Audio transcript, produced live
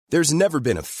There's never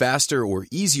been a faster or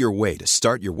easier way to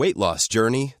start your weight loss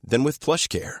journey than with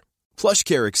PlushCare.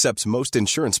 PlushCare accepts most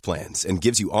insurance plans and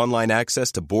gives you online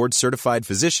access to board-certified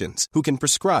physicians who can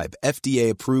prescribe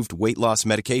FDA-approved weight loss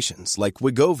medications like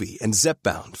Wegovy and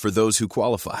Zepbound for those who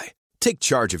qualify. Take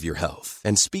charge of your health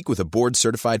and speak with a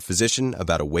board-certified physician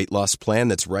about a weight loss plan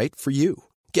that's right for you.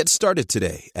 Get started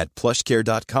today at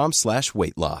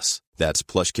plushcare.com/weight loss. That's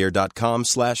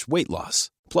plushcare.com/weight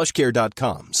loss.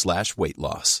 plushcare.com/weight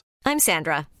loss. I'm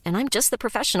Sandra, and I'm just the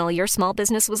professional your small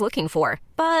business was looking for.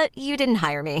 But you didn't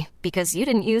hire me because you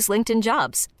didn't use LinkedIn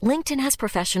Jobs. LinkedIn has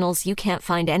professionals you can't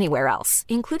find anywhere else,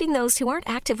 including those who aren't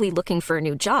actively looking for a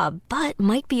new job, but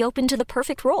might be open to the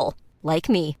perfect role, like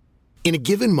me. In a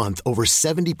given month, over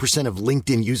 70% of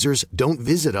LinkedIn users don't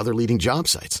visit other leading job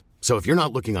sites. So if you're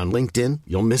not looking on LinkedIn,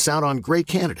 you'll miss out on great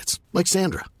candidates like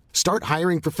Sandra. Start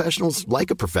hiring professionals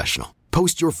like a professional.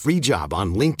 Post your free job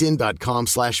on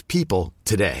linkedin.com/people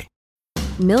today.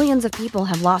 Millions of people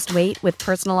have lost weight with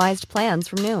personalized plans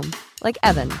from Noom. Like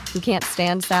Evan, who can't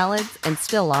stand salads and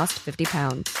still lost 50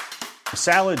 pounds.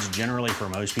 Salads generally for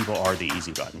most people are the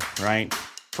easy button, right?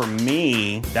 For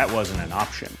me, that wasn't an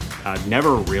option. I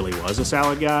never really was a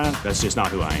salad guy. That's just not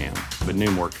who I am. But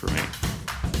Noom worked for me.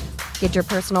 Get your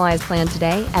personalized plan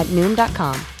today at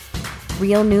Noom.com.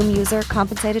 Real Noom user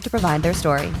compensated to provide their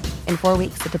story. In 4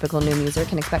 weeks, the typical Noom user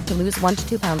can expect to lose 1 to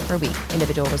 2 pounds per week.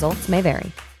 Individual results may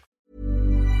vary.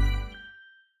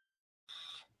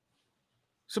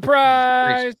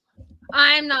 Surprise!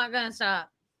 I'm not gonna stop.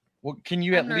 Well, can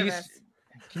you at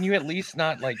least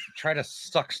not like try to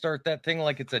suck start that thing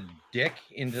like it's a dick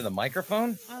into the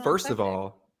microphone? First of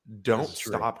all, don't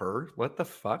stop her. What the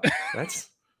fuck? That's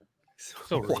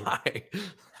so why?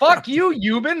 Fuck you,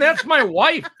 Euban. That's my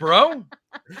wife, bro.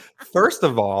 First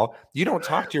of all, you don't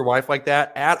talk to your wife like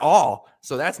that at all.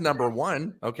 So that's number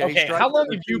one. Okay. How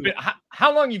long have you been?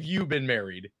 How long have you been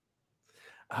married?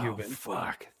 Oh,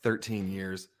 fuck. 13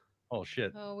 years. Oh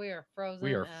shit. Oh, we are frozen.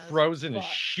 We are frozen as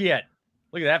shit.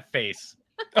 Look at that face.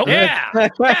 Oh yeah.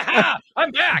 Yeah.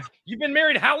 I'm back. You've been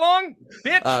married how long,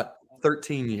 bitch?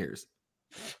 13 years.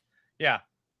 Yeah.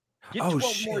 Get 12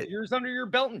 shit. more years under your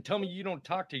belt and tell me you don't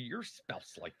talk to your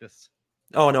spouse like this.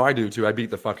 Oh no, I do too. I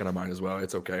beat the fuck out of mine as well.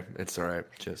 It's okay. It's all right.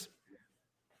 Just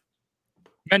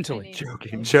mentally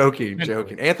joking.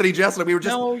 Anthony Jessup, we were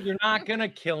just No, you're not gonna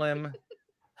kill him.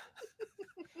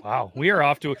 Wow, we are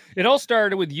off to it. All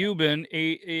started with Euban,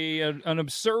 an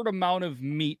absurd amount of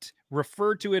meat,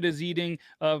 referred to it as eating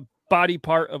a body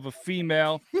part of a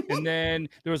female, and then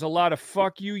there was a lot of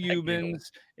fuck you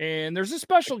Eubans, and there's a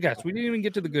special guest. We didn't even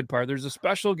get to the good part. There's a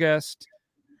special guest,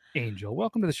 Angel.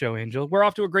 Welcome to the show, Angel. We're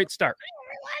off to a great start.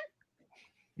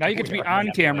 Now you get to be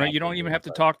on camera. You don't even have to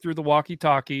talk through the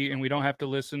walkie-talkie, and we don't have to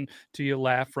listen to you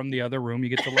laugh from the other room. You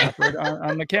get to laugh right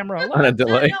on the camera. On a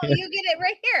delay. No, you get it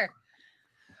right here.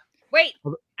 Wait,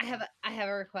 I have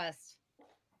a request.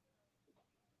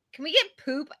 Can we get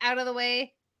poop out of the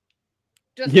way?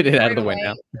 Just get it out of the way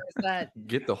now.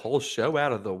 Get the whole show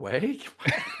out of the way?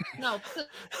 No.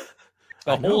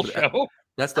 The whole show?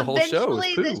 That's the whole show.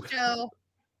 Eventually this show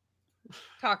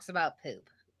talks about poop.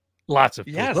 Lots of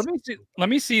poop. Yes. Let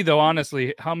me see though,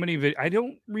 honestly, how many I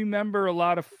don't remember a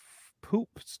lot of poop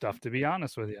stuff, to be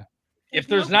honest with you. If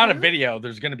there's not a video,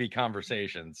 there's going to be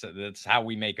conversations. So that's how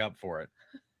we make up for it.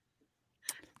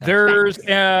 There's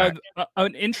an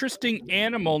interesting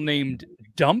animal named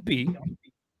Dumpy.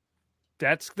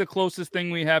 That's the closest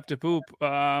thing we have to poop.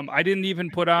 I didn't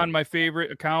even put on my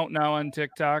favorite account now on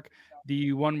TikTok,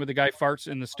 the one where the guy farts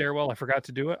in the stairwell. I forgot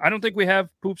to do it. I don't think we have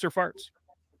poops or farts.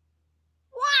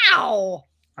 Wow.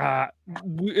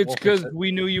 It's because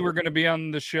we knew you were going to be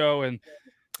on the show, and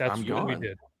that's what we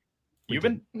did.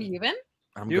 Euban?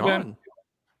 I'm gone.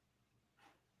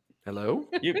 Hello?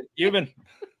 Euban.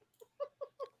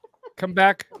 Come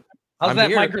back. How's that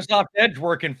Microsoft Edge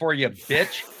working for you,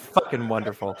 bitch? Fucking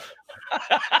wonderful.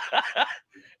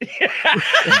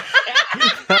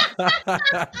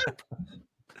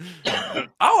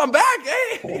 Oh, I'm back.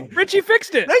 Hey, Richie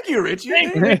fixed it. Thank you, Richie.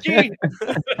 Thank you, Richie.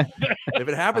 If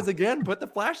it happens again, put the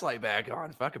flashlight back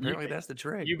on. Fuck, apparently that's the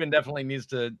trick. Euban definitely needs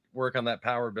to work on that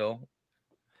power bill.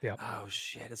 Yeah. Oh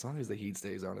shit! As long as the heat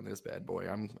stays on in this bad boy,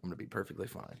 I'm gonna be perfectly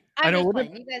fine. I know. You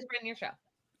guys run your show.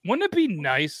 Wouldn't it be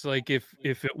nice, like if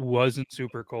it wasn't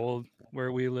super cold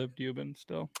where we lived, Euban,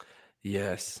 still?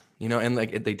 Yes, and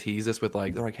like they tease us with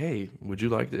like they're like, "Hey, would you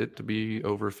like it to be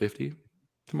over 50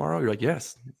 tomorrow?" You're like,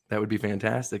 "Yes, that would be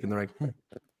fantastic." And they're like,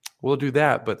 "We'll do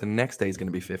that, but the next day is going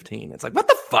to be 15." It's like, what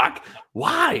the fuck?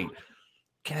 Why?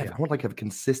 I want like have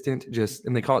consistent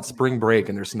and they call it spring break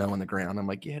and there's snow on the ground. I'm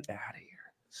like, get out of here.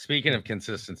 Speaking of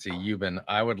consistency, Euban,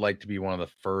 I would like to be one of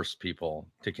the first people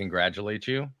to congratulate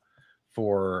you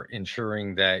for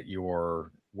ensuring that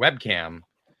your webcam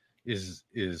is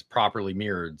properly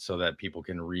mirrored so that people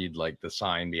can read like the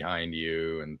sign behind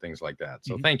you and things like that.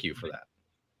 So thank you for that.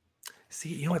 See,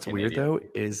 you know what's weird though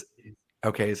is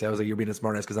okay. So I was like, you're being a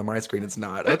smartass because on my screen it's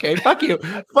not. Okay, fuck you,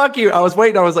 fuck you. I was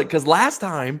waiting. I was like, because last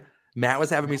time Matt was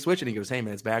having me switch and he goes, "Hey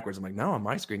man, it's backwards." I'm like, no, on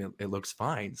my screen it looks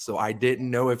fine. So I didn't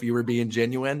know if you were being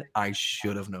genuine. I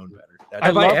should have known better.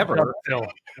 Have I ever, Phil?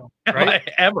 Right?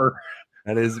 Ever?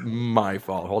 That is my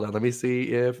fault. Hold on, let me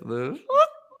see if the.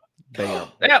 Bam.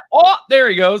 Yeah. Oh, there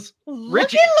he goes.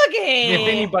 Richie. Looking. If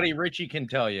anybody, Richie can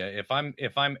tell you if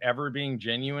I'm ever being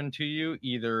genuine to you,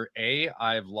 either A,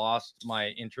 I've lost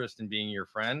my interest in being your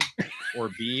friend, or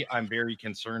B, I'm very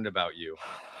concerned about you.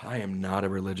 I am not a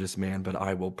religious man, but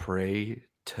I will pray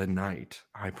tonight.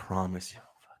 I promise you.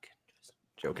 Fucking just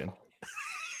joking.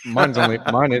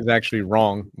 Mine is actually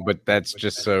wrong, but that's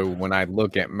just so when I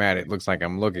look at Matt, it looks like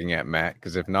I'm looking at Matt.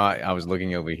 Because if not, I was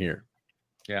looking over here.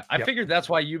 Yeah, I figured that's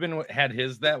why Euban had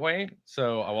his that way,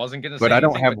 so I wasn't gonna say. But I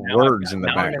don't have anything, words in the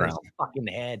background. Fucking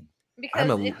head. Because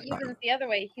if Euban's the other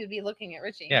way, he would be looking at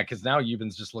Richie. Yeah, because now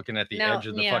Euban's just looking at the edge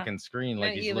of the fucking screen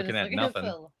like he's looking at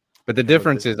nothing. But the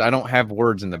difference is I don't have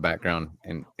words in the background,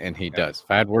 and he does. If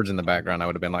I had words in the background, I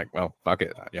would have been like, well, fuck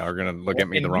it. Y'all are gonna look at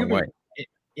me the wrong way.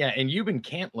 Yeah, and Euban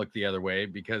can't look the other way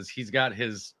because he's got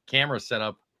his camera set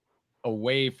up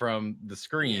away from the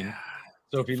screen. Yeah.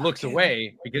 So if he looks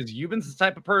away, because Euban's the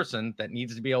type of person that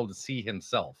needs to be able to see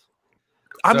himself.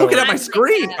 I'm looking at my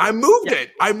screen. I moved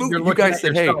it. I moved it. You guys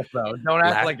said, yourself, "Hey, though. Don't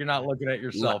act like you're not looking at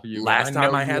yourself." Last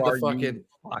time I had the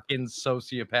fucking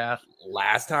sociopath.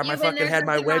 Last time I fucking had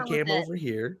my webcam over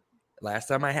here. Last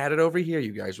time I had it over here,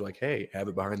 you guys were like, "Hey, have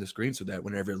it behind the screen so that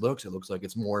whenever it looks like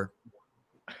it's more."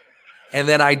 And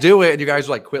then I do it, and you guys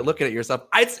are like, "Quit looking at yourself."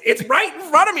 It's right in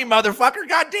front of me, motherfucker.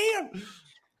 Goddamn.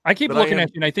 I keep looking at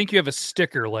you, and I think you have a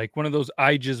sticker, like one of those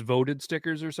 "I just voted"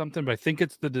 stickers or something. But I think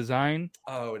it's the design.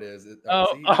 Oh, it is.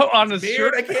 On the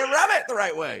beard, I can't rub it the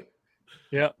right way.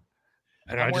 Yeah,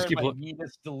 and I just keep looking.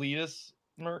 Deletus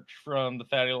merch from the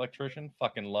Fatty Electrician.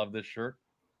 Fucking love this shirt.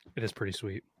 It is pretty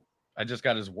sweet. I just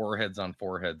got his Warheads on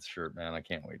Foreheads shirt, man. I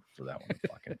can't wait for that one.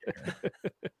 Fucking.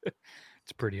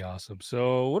 It's pretty awesome.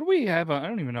 So what do we have? I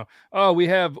don't even know. Oh, we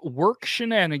have Work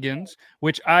Shenanigans,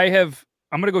 which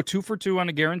I'm going to go 2 for 2 on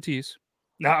the guarantees.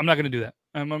 No, I'm not going to do that.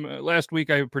 Last week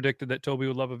I predicted that Toby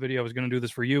would love a video. I was going to do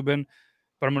this for Euban,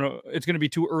 but it's going to be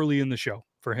too early in the show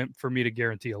for me to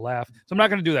guarantee a laugh. So I'm not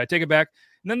going to do that. Take it back.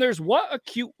 And then there's What a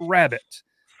Cute Rabbit.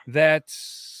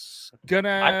 That's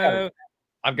gonna.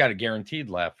 I've got a guaranteed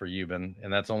laugh for Euban,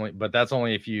 and that's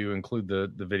only if you include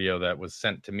the video that was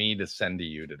sent to me to send to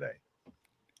you today.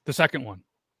 The second one.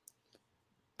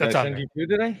 That's on you two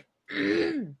today.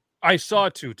 I saw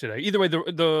 2 today. Either way,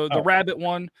 the rabbit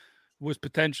one was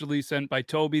potentially sent by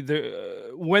Toby.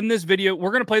 When this video,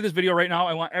 we're going to play this video right now.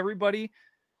 I want everybody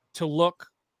to look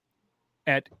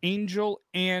at Angel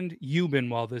and Euban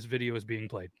while this video is being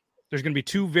played. There's going to be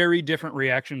 2 very different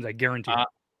reactions, I guarantee.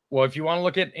 Well, if you want to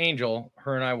look at Angel,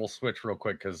 her and I will switch real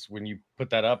quick because when you put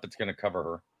that up, it's going to cover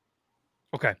her.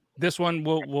 Okay. This one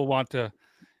we'll want to,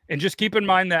 and just keep in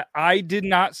mind that I did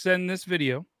not send this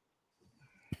video.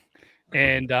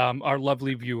 And our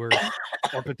lovely viewers,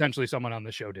 or potentially someone on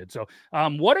the show did. So,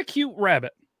 What a Cute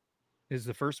Rabbit is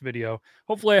the first video.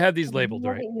 Hopefully, I have these labeled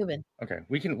right. Okay,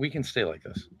 we can stay like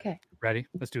this. Okay, ready?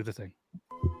 Let's do the thing.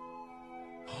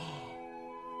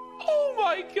 Oh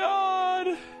my god!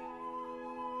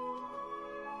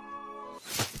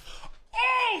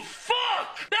 Oh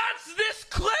fuck! That's this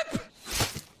clip.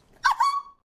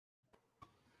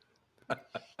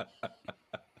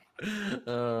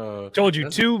 Told you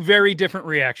 2 very different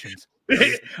reactions.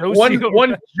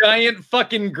 one giant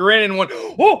fucking grin and one.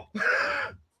 Whoa!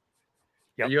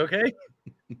 Yep. Are you okay?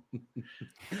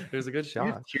 There's a good shot.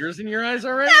 You have tears in your eyes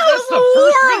already? That's the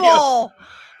first video.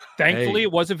 Thankfully,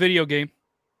 it was a video game.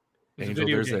 Angel,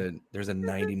 there's a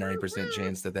 99%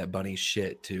 chance that bunny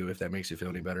shit too. If that makes you feel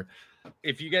any better.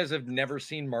 If you guys have never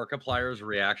seen Markiplier's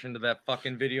reaction to that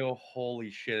fucking video, holy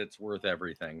shit, it's worth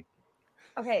everything.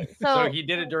 Okay, so he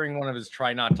did it during one of his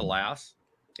Try Not to Laugh,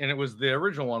 and it was the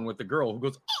original one with the girl who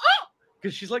goes,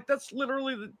 because she's like, that's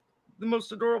literally the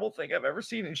most adorable thing I've ever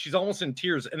seen, and she's almost in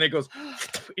tears, and it goes,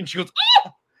 and she goes,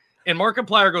 and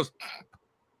Markiplier goes,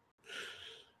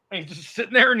 and he's just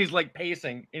sitting there, and he's like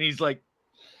pacing, and he's like,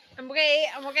 I'm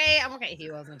okay.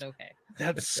 He wasn't okay.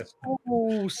 That's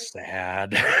so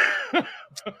sad. And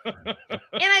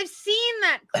I've seen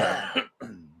that clip.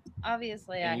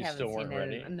 Obviously, I haven't seen it.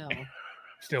 Ready? No.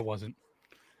 Still wasn't.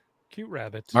 Cute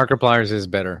rabbits. Markiplier's is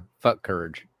better. Fuck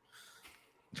Courage.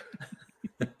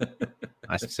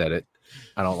 I said it.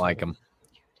 I don't like him.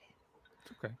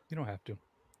 It's okay. You don't have to.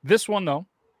 This one, though,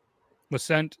 was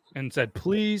sent and said,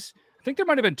 please. I think there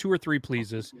might have been 2 or 3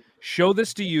 pleases. Show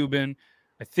this to Euban.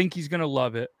 I think he's going to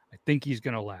love it. I think he's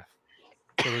going to laugh.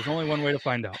 So there's only one way to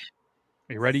find out.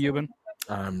 Are you ready, Euban?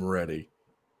 I'm ready.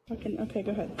 Okay,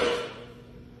 go ahead.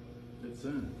 It's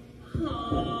in.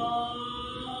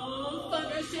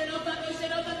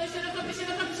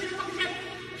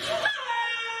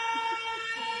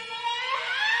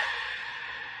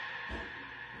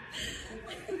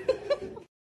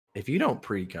 If you don't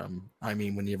pre-cum, I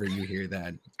mean, whenever you hear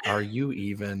that, are you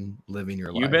even living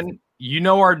your life? You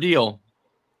know our deal.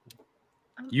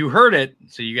 You heard it,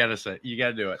 so you gotta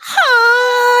do it.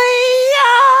 Hi-ya!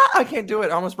 I can't do it.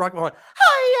 I almost broke my heart.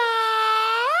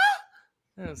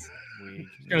 Hiya! That's weak. I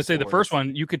was gonna say the first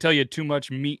one, you could tell you had too much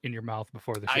meat in your mouth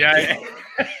before the show. Yeah.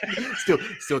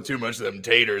 Still too much of them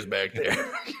taters back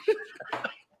there.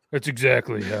 That's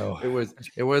exactly how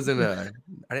It wasn't I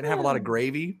didn't have a lot of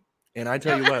gravy. And I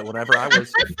tell you what, whenever I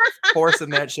was forcing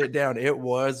that shit down, it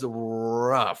was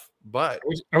rough. But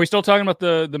are we still talking about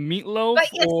the meatloaf?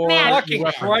 But you Or smashed Fucking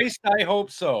it. Christ, I hope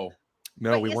so.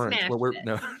 no, But we you weren't. smashed We're it.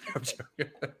 no, I'm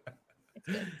joking.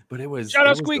 But it was. Shout it out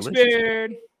was Squeaks delicious.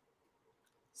 Beard. Hi,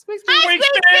 Squeaks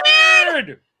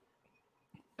Beard!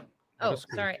 Oh, What a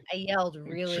squeak. sorry. I yelled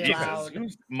really Jesus, loud.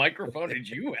 whose microphone did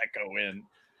you echo in?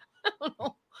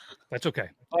 That's okay.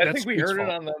 I That's think we Squeak's heard it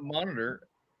fault. on the monitor.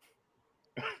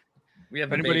 We have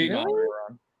the Anybody- baby monitor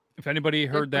on. If anybody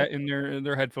heard that in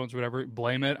their headphones, or whatever,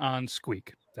 blame it on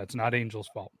Squeak. That's not Angel's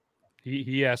fault.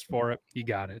 He asked for it. He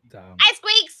got it. Hi,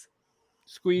 Squeaks!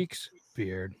 Squeaks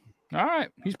Beard. All right.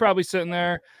 He's probably sitting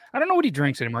there. I don't know what he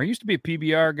drinks anymore. He used to be a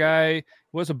PBR guy.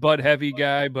 Was a Bud Heavy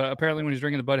guy, but apparently when he was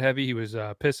drinking the Bud Heavy, he was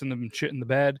pissing and shit in the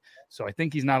bed. So I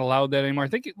think he's not allowed that anymore. I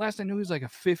think last I knew he was like a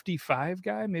 55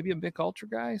 guy, maybe a Mick Ultra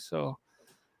guy. So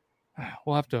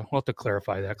we'll have to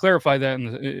clarify that. Clarify that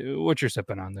and what you're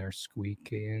sipping on there, Squeak.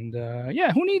 And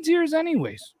yeah, who needs ears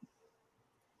anyways?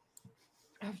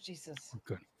 Oh, Jesus.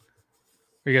 Good.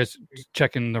 Are you guys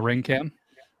checking the ring cam?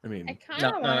 I mean, I kind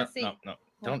of want to see.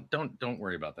 No. Don't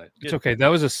worry about that. It's okay. That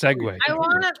was a segue. I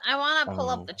want to pull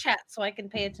Oh. up the chat so I can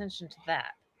pay attention to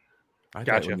that. I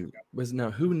Gotcha.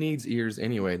 thought who needs ears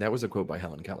anyway? That was a quote by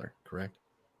Helen Keller, correct?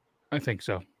 I think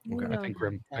so. Okay. I think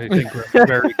Grim. I think Grim's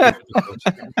very good with the quotes.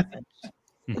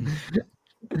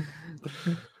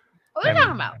 What are we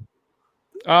talking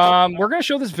about? We're gonna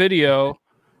show this video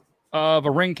of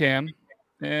a ring cam,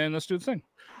 and let's do the thing.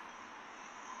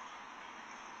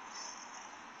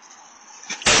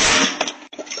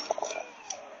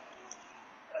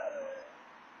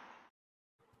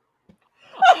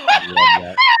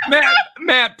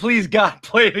 Matt, please God,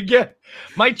 play it again.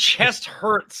 My chest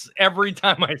hurts every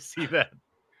time I see that.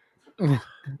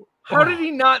 How did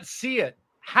he not see it?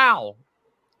 How?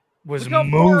 Was Look how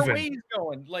far away moving. he's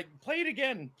going. Like, play it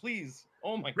again, please.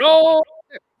 Oh my God. Roll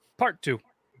part 2.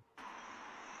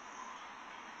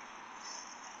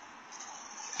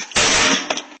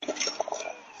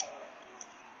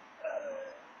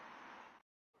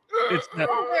 It's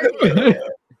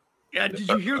Yeah, did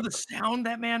you hear the sound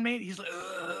that man made? He's like,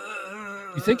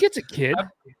 you think it's a kid?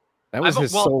 That was I've-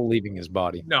 his well- soul leaving his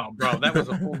body. No, bro, that was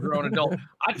a full-grown adult.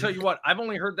 I tell you what, I've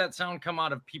only heard that sound come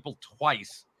out of people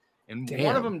twice, and one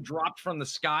of Damn. them dropped from the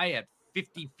sky at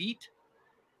 50 feet,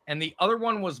 and the other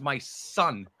one was my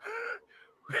son,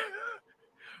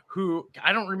 who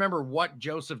I don't remember what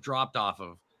Joseph dropped off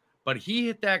of, but he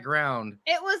hit that ground.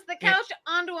 It was the couch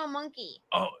onto a monkey.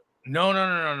 Oh no!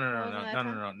 Wasn't that time?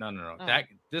 Oh. That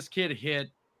this kid hit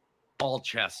all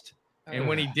chest, and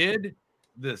when he did,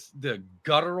 the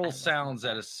guttural sounds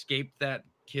that escaped that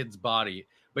kid's body,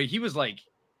 but he was like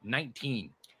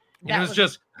 19, and That it was was-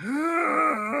 just, and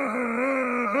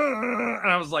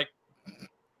I was like,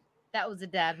 That was a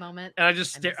dad moment. and I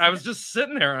just I missed I was it. just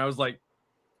sitting there, and I was like,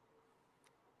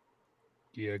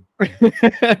 Yeah.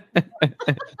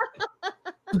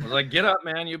 I was like, get up,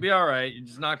 man, you'll be all right. You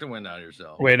just knocked the wind out of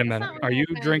yourself. Wait a That's minute. not Are really you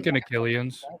a fan drinking of that.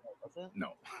 Achilles,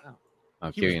 No, Oh, He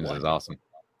was Killian's what? is awesome.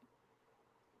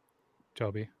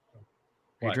 Toby? Are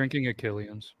you What? drinking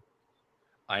Achilles?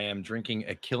 I am drinking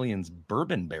a Killian's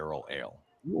bourbon barrel ale.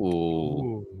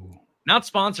 Ooh. Not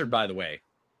sponsored, by the way.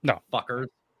 No. Fuckers.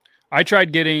 I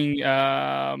tried getting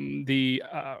the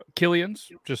Killian's,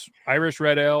 just Irish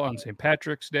Red Ale on St.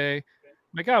 Patrick's Day.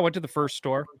 Like, I went to the first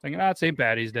store, thinking, it's St.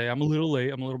 Patty's Day. I'm a little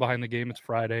late. I'm a little behind the game. It's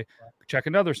Friday. Check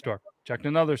another store. Checked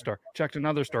another store. Checked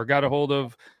another store. Got a hold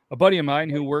of a buddy of mine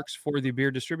who works for the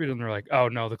beer distributor, and they're like, oh,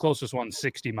 no, the closest one's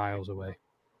 60 miles away.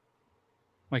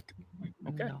 Like,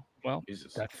 okay. No. Well,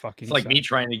 Jesus. that fucking. It's like me sucks.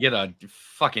 trying to get a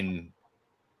fucking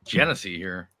Genesee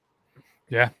here.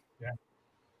 Yeah.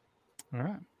 All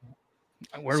right.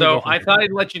 Where do we So go from I here? thought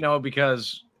I'd let you know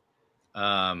because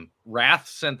Wrath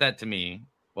sent that to me.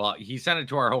 Well, he sent it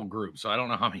to our whole group, so I don't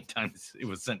know how many times it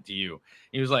was sent to you.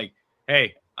 He was like,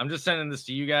 "Hey, I'm just sending this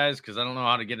to you guys because I don't know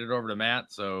how to get it over to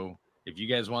Matt. So if you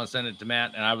guys want to send it to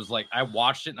Matt," and I was like, I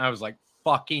watched it and I was like,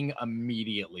 fucking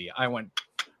immediately, I went,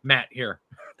 "Matt, here."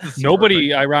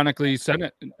 Nobody, ironically, sent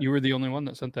it. You were the only one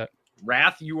that sent that.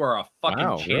 Wrath, you are a fucking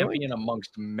Wow, champion really?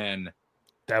 amongst men.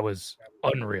 That was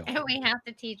unreal. And we have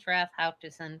to teach Wrath how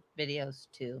to send videos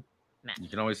to Matt. You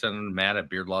can always send them to Matt at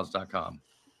beardlaws.com.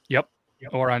 Yep.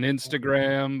 Or on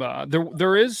Instagram.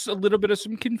 There is a little bit of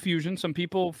some confusion. Some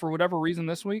people, for whatever reason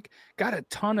this week, got a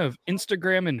ton of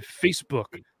Instagram and Facebook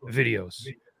videos.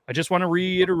 I just want to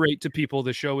reiterate to people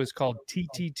the show is called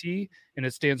TTT, and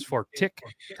it stands for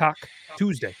TikTok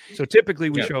Tuesday. So typically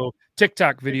we show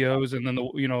TikTok videos, and then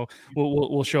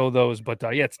we'll show those. But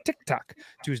yeah, it's TikTok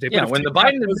Tuesday. Yeah, but when the TikTok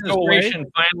Biden does go away-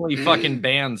 administration finally fucking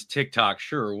bans TikTok,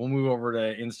 sure, we'll move over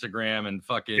to Instagram and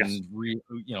fucking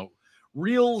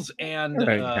Reels and That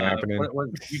ain't happening. what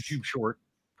YouTube Short.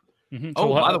 Mhm. Oh,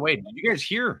 So by the way, did you guys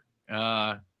hear?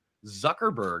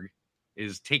 Zuckerberg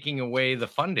is taking away the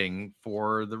funding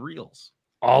for the Reels.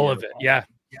 all of it, yeah.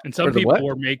 And some For the people what?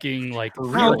 were making like How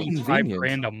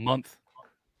 $5,000 a month.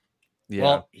 Yeah.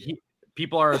 Well,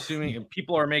 people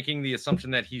are making the assumption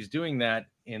that he's doing that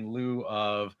in lieu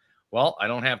of, well, I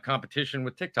don't have competition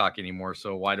with TikTok anymore,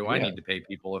 so why do I need to pay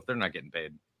people if they're not getting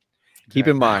paid? Keep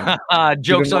in mind,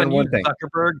 Joke's Keep in on mind you, one thing.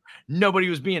 Zuckerberg. Nobody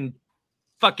was being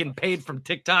fucking paid from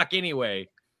TikTok anyway.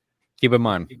 keep in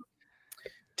mind,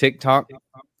 TikTok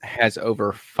has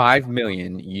over 5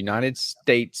 million United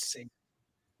States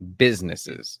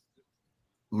businesses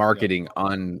marketing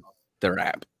on their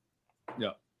app.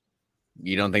 Yeah.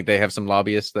 You don't think they have some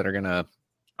lobbyists that are gonna?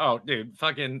 Oh, dude,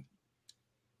 fucking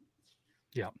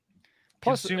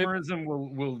Plus, consumerism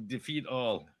will defeat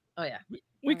all. Oh yeah.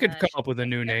 we could come up with a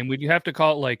new name. We'd have to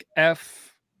call it like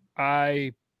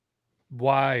FIY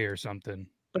or something.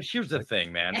 But here's the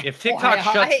thing, man. If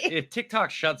FYI. TikTok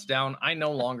shuts down, I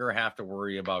no longer have to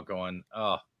worry about going,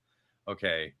 oh,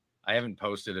 okay, I haven't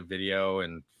posted a video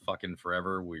in fucking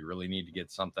forever. We really need to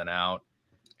get something out.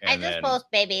 I just post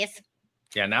babies.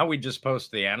 Yeah, now we just post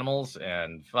the animals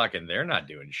and fucking they're not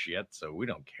doing shit, so we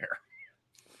don't care.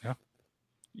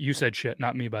 You said shit,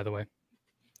 not me, by the way.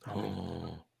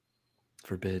 Oh,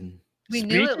 forbidden. We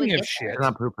knew it would Speaking of get shit, They're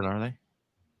not pooping, are they?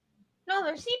 No,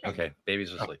 they're sleeping. Okay,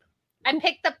 babies are sleeping. I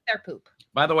picked up their poop.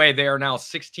 By the way, they are now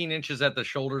 16 inches at the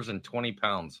shoulders and 20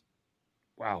 pounds.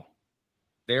 wow.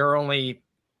 They are only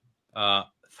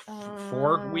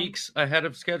 4 weeks ahead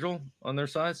of schedule on their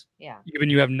size. Yeah. Even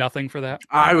you have nothing for that.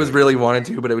 I was really wanting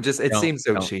to, but it Don't, seems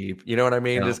so don't. cheap. You know what I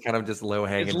mean? Don't. Just kind of just low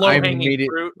hanging. It's low hanging immediate-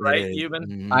 fruit, right, Yeah. Euban?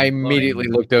 Mhm. I immediately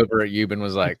looked over at you and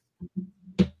was like,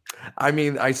 I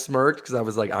mean, I smirked because I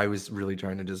was like, I was really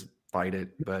trying to just fight it,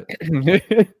 but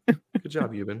good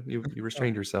job, Euban. You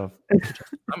restrained yourself.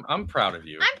 I'm proud of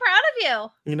you. I'm proud of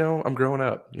you. You know, I'm growing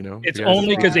up. You know, It's You guys-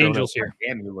 only because growing up. Angel's here.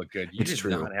 Damn, you look good. You It's did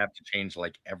true. not have to change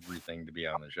like everything to be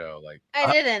on the show. Like,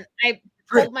 I didn't. I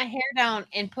pulled my hair down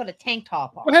and put a tank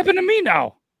top on. What happened to me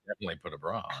now? definitely put a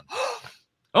bra on.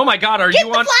 Oh my God, are Get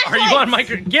you the on? Are you on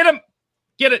micro? Get him!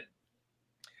 Get it!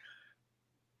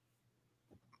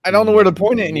 I don't know where to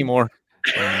point it anymore.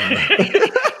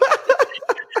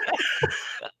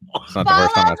 It's not the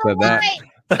first time I said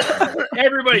that.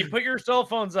 Everybody, put your cell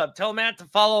phones up. Tell Matt to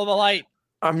follow the light.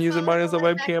 I'm using mine as a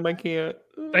webcam. I can't.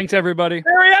 Thanks, everybody.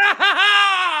 There we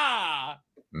are!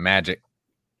 Magic.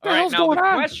 The All right, hell's now the going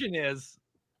on? question is,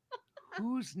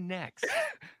 who's next?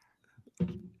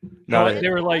 Not They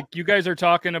were like, you guys are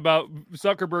talking about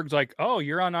Zuckerberg's like, oh,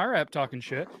 you're on our app talking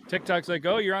shit. TikTok's like,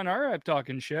 oh, you're on our app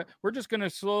talking shit. We're just gonna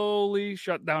slowly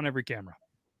shut down every camera.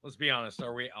 Let's be honest.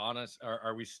 Are we honest?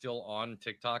 Are we still on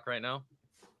TikTok right now?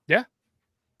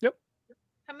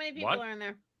 How many people What? are in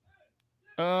there?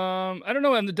 I don't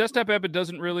know. On the desktop app, it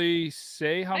doesn't really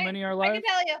say how many are I live. can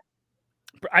tell you.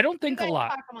 But I don't You think a guys lot.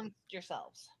 talk amongst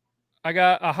yourselves. I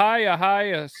got a hi,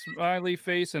 a smiley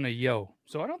face, and a yo.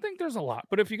 So I don't think there's a lot.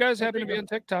 But if you guys happen to be on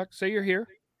TikTok, say you're here.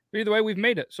 Either way, we've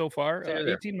made it so far. Say you're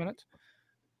there. 18 minutes.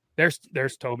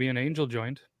 There's Toby and Angel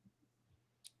joined.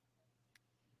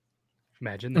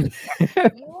 Imagine that. You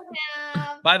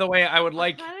have By the way, I would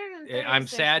like. I'm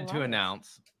 136 sad to likes.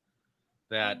 announce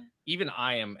that even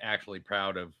I am actually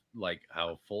proud of like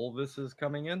how full this is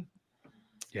coming in,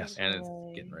 Yes. and it's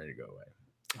getting ready to go away.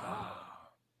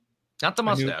 Not the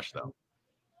I knew- mustache though.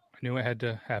 I knew it had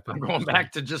to happen. I'm going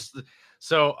back to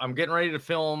so I'm getting ready to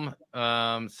film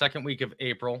second week of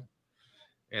April.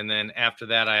 And then after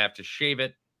that, I have to shave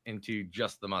it into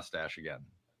just the mustache again.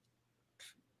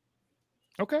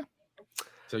 Okay.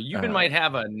 So Euban might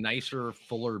have a nicer,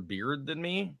 fuller beard than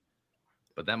me,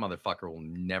 but that motherfucker will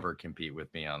never compete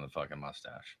with me on the fucking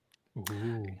mustache.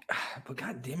 Ooh. But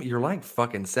god damn it, you're like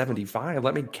fucking 75.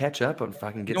 Let me catch up and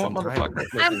fucking get some time.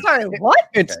 I'm sorry, what?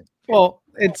 It's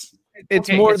it's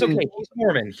okay, more it's than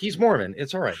okay. He's Mormon.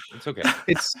 It's all right. It's okay.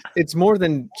 it's more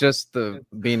than just the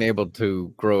being able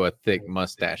to grow a thick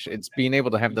mustache. It's being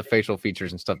able to have the facial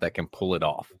features and stuff that can pull it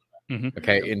off. Mm-hmm.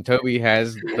 Okay, and Toby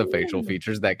has the facial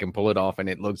features that can pull it off, and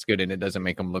it looks good, and it doesn't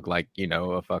make him look like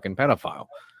a fucking pedophile.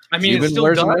 I mean, Euban it still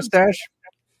wears does. a mustache.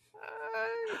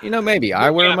 Maybe I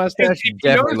wear a mustache.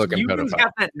 Definitely looking Euban's pedophile.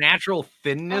 got that natural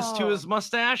thinness to his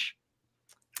mustache.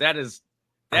 That is.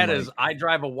 I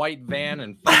drive a white van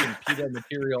and fucking pita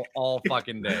material all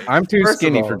fucking day. I'm too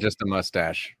skinny for just a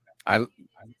mustache.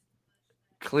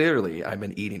 Clearly, I've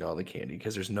been eating all the candy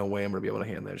because there's no way I'm gonna be able to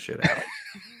hand that shit out.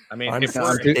 I mean, I'm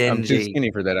I'm too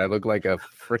skinny for that. I look like a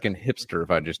freaking hipster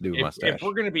if I just do a mustache. If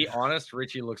we're gonna be honest,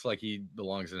 Richie looks like he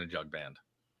belongs in a jug band.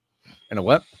 In a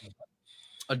what?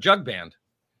 A jug band,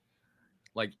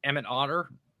 like Emmett Otter.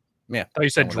 Yeah. Oh, you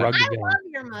said drug I band. love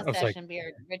your mustache like- and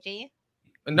beard, Richie.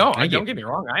 No, don't get me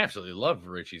wrong. I absolutely love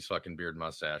Richie's fucking beard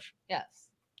mustache. Yes.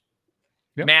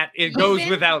 Yep. Matt, it goes Euban?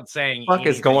 without saying. What the fuck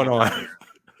is going on?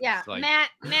 Yeah, It's like- Matt,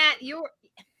 you're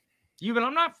Euban,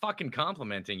 I'm not fucking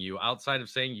complimenting you outside of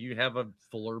saying you have a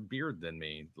fuller beard than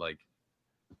me. Like,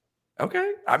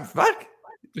 Okay, I'm fuck.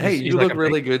 Hey, He's you like look a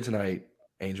really good tonight,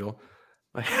 Angel.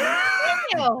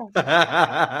 you.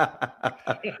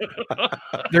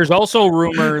 There's also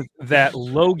rumor that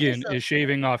Logan is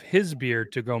shaving off his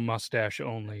beard to go mustache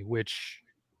only, which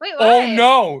Wait, oh why?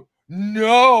 no,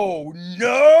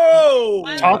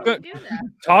 Why Talk- would you do that?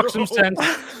 talk some sense.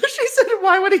 She said,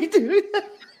 "Why would he do that?"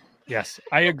 Yes,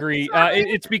 I agree.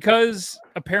 It's because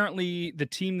apparently the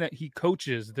team that he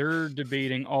coaches, they're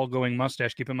debating all going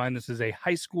mustache. Keep in mind, this is a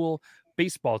high school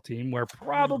baseball team where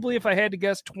probably, if I had to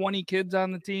guess, 20 kids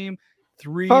on the team,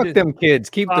 Fuck them kids.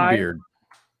 Keep the 5. beard.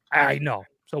 I know.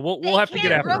 So we'll They have to get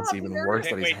can't after grow it. It's even Wait, worse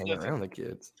that he's wait, hanging listen. around the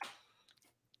kids.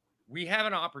 we have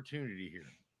an opportunity here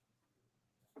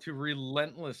to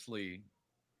relentlessly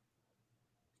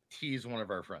tease one of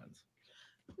our friends.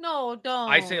 No, don't.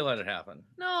 I say let it happen.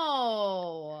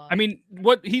 no. I mean,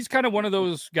 he's kind of one of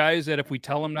those guys that if we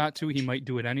tell him not to, he might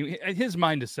do it anyway. His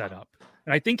mind is set up.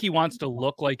 And I think he wants to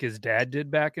look like his dad did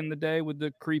back in the day with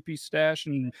the creepy stash.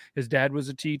 And his dad was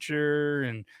a teacher,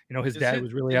 and his dad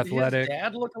was really athletic. His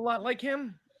dad look a lot like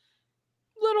him.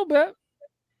 Little bit.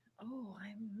 Oh,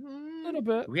 Little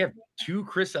bit. Do we have 2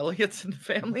 Chris Elliots in the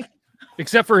family?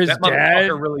 Except for his That dad.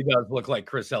 motherfucker really does look like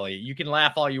Chris Elliott. You can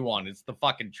laugh all you want. It's the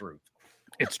fucking truth.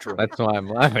 It's true. That's why I'm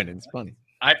laughing. It's funny.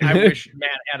 I wish Matt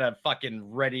had a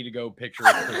fucking ready to go picture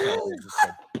of Chris Elliott. Just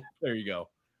go, there you go.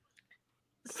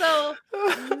 So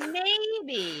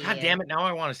maybe. God damn it. Now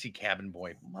I want to see Cabin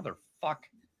Boy. Motherfuck.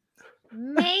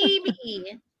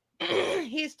 Maybe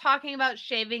he's talking about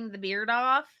shaving the beard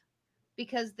off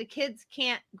because the kids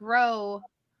can't grow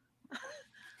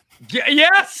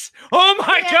Yes. Oh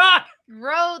my Yeah. God.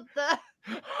 grow the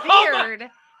Oh my beard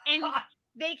and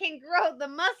they can grow the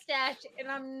mustache,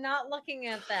 and I'm not looking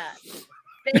at that.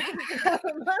 They can grow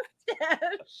a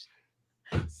mustache.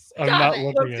 I'm Stop not it.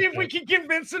 looking Let's at see if we that. can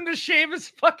convince him to shave his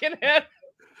fucking head.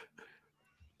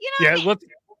 You know, Yeah, what I mean? let's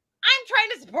I'm trying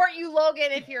to support you,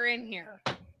 Logan, if you're in here.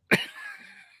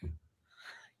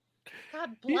 God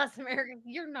bless America.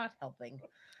 You're not helping.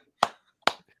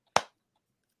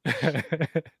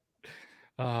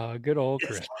 good old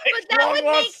Chris. But that would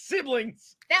Long-lost make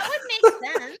siblings. that would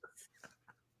make sense.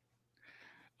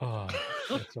 Oh,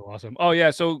 that's so awesome. Oh yeah.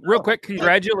 So real quick,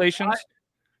 congratulations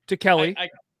to Kelly,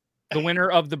 the winner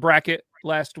of the bracket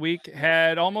last week.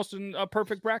 Had almost a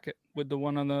perfect bracket with the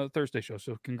one on the Thursday show.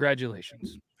 So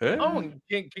congratulations. Oh,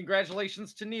 and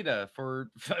congratulations to Nita for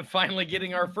finally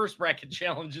getting our first bracket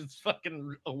challenges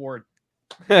fucking award.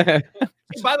 By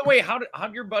the way, how'd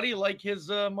your buddy like his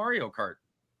Mario Kart?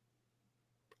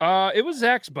 It was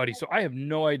Zach's buddy, so I have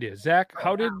no idea. Zach,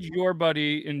 how did your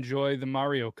buddy enjoy the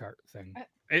Mario Kart thing?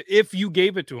 If you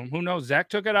gave it to him, who knows? Zach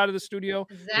took it out of the studio.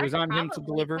 It was on him to probably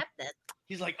deliver. kept it.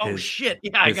 He's like, oh His- shit,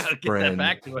 yeah, I his gotta get that friend.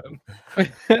 back to him.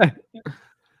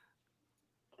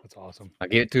 That's awesome. I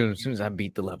get it to him as soon as I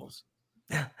beat the levels.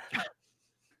 Well,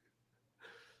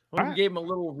 All we right. gave him a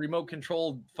little remote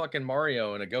controlled fucking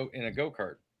Mario in a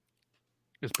go-kart.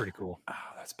 It's pretty cool. Oh,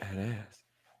 that's badass.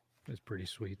 It's pretty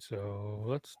sweet. So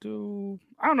let's do,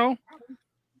 I don't know,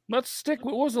 Let's stick.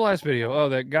 What was the last video? Oh,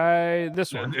 that guy.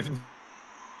 This one.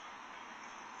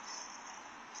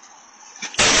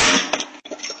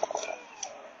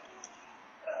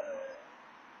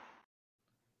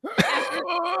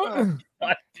 God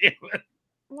damn it.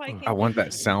 I want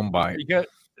that sound bite.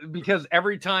 Because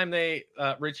every time they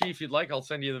Richie, if you'd like, I'll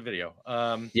send you the video.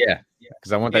 Yeah,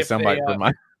 because I want that sound bite for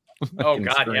my oh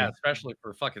god, stream. yeah, especially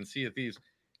for fucking Sea of Thieves.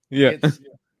 Yeah. It's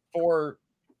for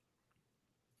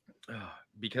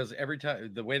because every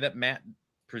time the way that Matt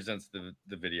presents the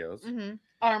videos,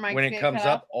 when it comes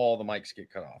up, all the mics get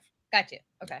cut off. Got you.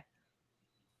 Okay.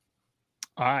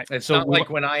 All right. It's so not like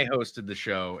when I hosted the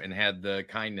show and had the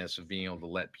kindness of being able to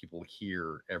let people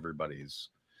hear everybody's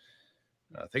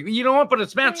thing. You know what? But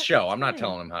it's Matt's show. I'm not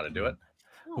telling him how to do it.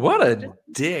 What a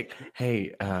dick.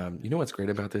 Hey, you know what's great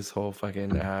about this whole fucking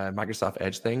Microsoft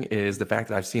Edge thing is the fact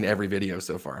that I've seen every video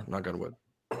so far. Knock on wood.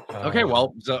 Okay,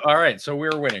 well, so all right, so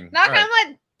we're winning. Knock All right.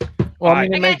 on wood. Well, I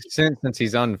mean, it makes sense since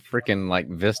he's on freaking like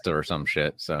Vista or some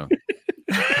shit. So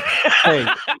hey,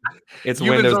 it's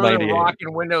You've Windows been 98.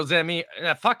 rocking Windows ME.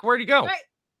 Fuck, where'd he go? Right.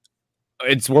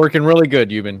 it's working really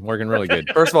good. You've been working really good.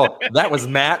 First of all, that was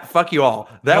Matt. Fuck you all.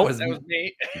 That was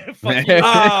me. Fuck you. Oh,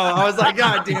 I was like,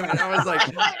 God damn it. I was like,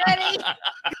 Ready?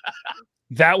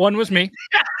 that one was me.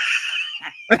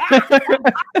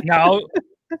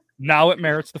 now it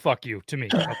merits the fuck you to me.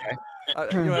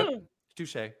 Okay. you know what?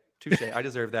 Touche. I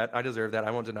deserve that.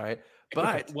 I won't deny it.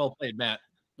 But well played, Matt.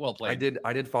 Well played.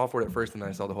 I did fall for it at first, and then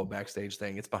I saw the whole backstage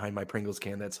thing. It's behind my Pringles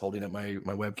can that's holding up my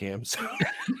webcam. So.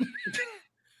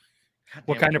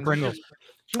 What kind of Pringles?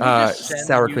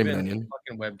 Sour cream and onion.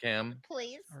 Fucking webcam.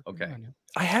 Please. Okay.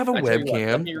 I have a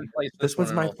webcam. This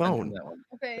one's my phone.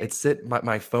 Okay. It's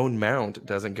my phone mount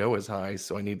doesn't go as high,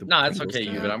 so I need the. No, it's Pringles okay,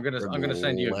 can Ewan. I'm gonna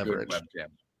send you a good leverage. webcam.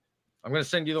 I'm gonna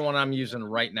send you the one I'm using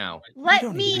right now.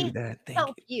 Let me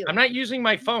help you. I'm not using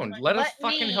my phone. Let us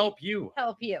fucking me help you.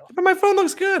 Help you. But my phone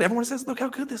looks good. Everyone says, "Look how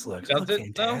good this looks." Does looks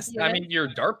it though? fantastic. I mean, your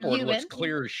dartboard You looks in?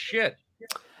 clear as shit.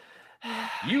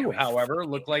 You, however,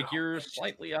 look like you're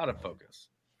slightly out of focus.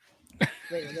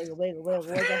 Wiggle.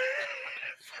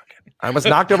 I almost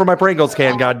knocked over my Pringles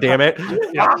can. God damn it!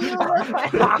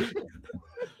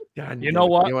 God, You know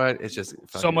what? You know what? It's just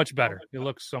So much better. It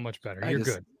looks so much better. You're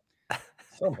good.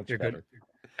 So much You're better.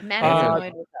 good. Matt is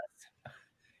annoyed with us.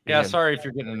 Yeah, Man. sorry if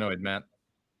you're getting annoyed, Matt.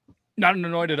 Not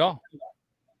annoyed at all.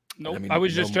 Nope. I mean, I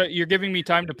was no just more. you're giving me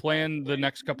time to plan the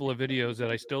next couple of videos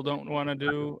that I still don't want to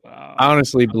do. I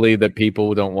honestly believe that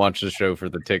people don't watch the show for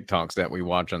the TikToks that we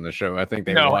watch on the show. I think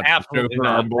they No, watch the show absolutely for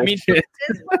our not. I mean, bullshit.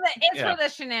 It's Yeah. for the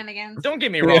shenanigans. Don't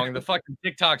get me wrong, the fucking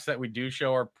TikToks that we do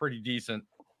show are pretty decent,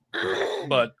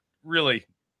 but really,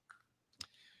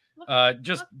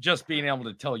 just being able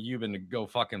to tell Euban to go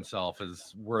fuck himself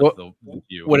is worth the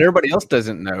view. What everybody else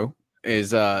doesn't know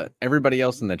is everybody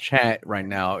else in the chat right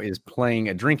now is playing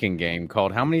a drinking game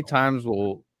called How Many Times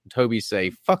Will Toby Say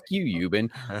Fuck You, Euban?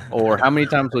 Or how many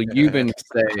times will Euban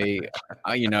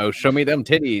say, show me them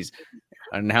titties?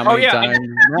 And how many times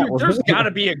Matt will- There's got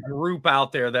to be a group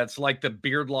out there that's like the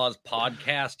Beard Laws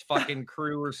podcast fucking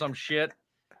crew or some shit,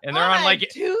 and they're on like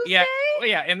Tuesday?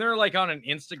 yeah, and they're like on an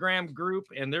Instagram group,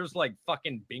 and there's like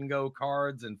fucking bingo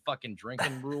cards and fucking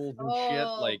drinking rules and shit.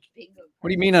 Like, What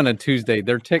do you mean on a Tuesday?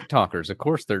 They're TikTokers. Of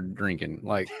course they're drinking.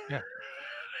 Like,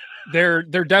 They're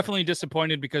definitely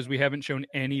disappointed because we haven't shown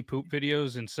any poop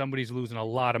videos, and somebody's losing a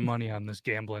lot of money on this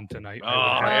gambling tonight.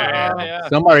 yeah.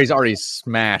 somebody's already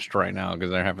smashed right now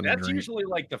because they're having a That's drink. usually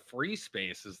like the free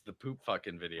space is the poop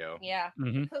fucking video. Yeah.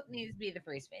 Mhm. Poop needs to be the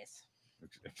free space.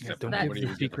 Except don't for give nobody the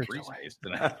was in the secrets free away. space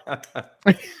tonight.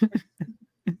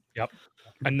 Yep.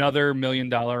 Another $1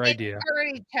 million idea. It's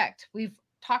already checked. We've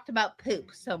talked about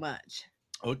poop so much.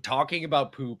 Oh, talking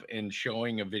about poop and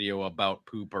showing a video about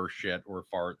poop or shit or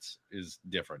farts is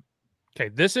different. Okay,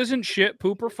 this isn't shit,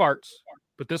 poop, or farts,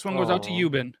 but this one goes out to Aw.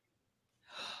 Euban.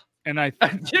 And I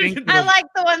think, I like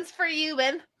the ones for you,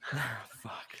 Ben.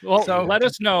 well, So, let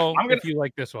us know I'm gonna- if you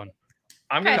like this one.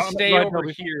 I'm going to Okay. stay Go ahead, over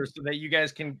Toby. here so that you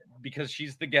guys can, because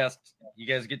she's the guest, you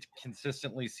guys get to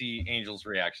consistently see Angel's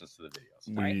reactions to the videos.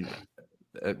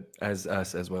 We, as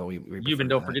us as well. We Euban, prefer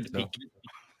don't that, forget to so.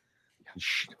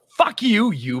 peek. Fuck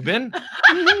you, Euban.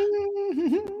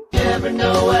 Never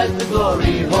know at the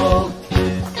glory hole.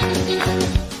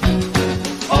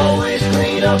 Always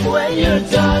clean up when you're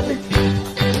done.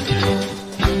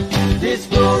 This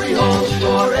glory hole's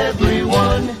for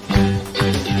everyone.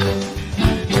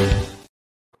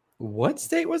 What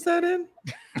state was that in?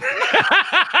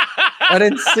 I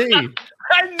didn't see.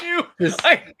 I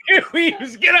knew he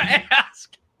was gonna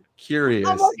ask. Curious.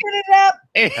 I'm looking it up.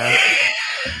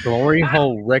 Glory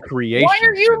hole recreation. Why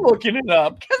are you looking it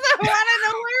up? Because I want to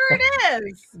know where it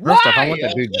is. First off, I Why? want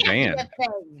that dude's It can't van. be a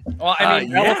thing. Well, I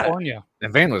mean, California. The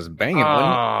van was banging,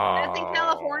 wasn't it? That's in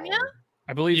California.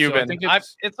 I believe so. I think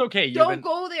it's okay. Don't Euban.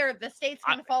 go there. The state's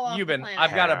gonna fall off the Euban, planet.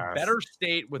 I've got a better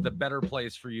state with a better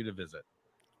place for you to visit.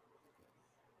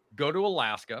 Go to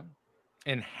Alaska,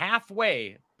 and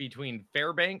halfway between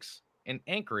Fairbanks and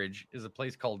Anchorage is a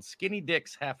place called Skinny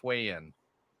Dick's Halfway Inn.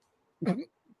 And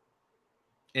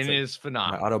it is My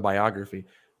phenomenal. autobiography.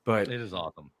 But It is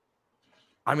awesome.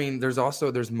 I mean, there's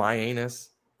my anus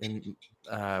in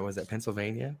was that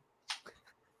Pennsylvania?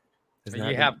 Isn't You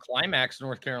that have Climax,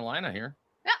 North Carolina here.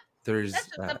 there's That's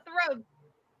just up the road.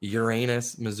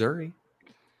 Uranus, Missouri.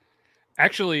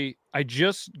 Actually, I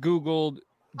just Googled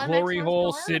glory North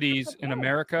hole Carolina? cities in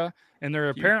America, and there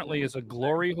apparently is a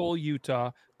glory hole,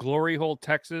 Utah, glory hole,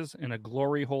 Texas, and a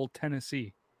glory hole,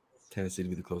 Tennessee. Tennessee to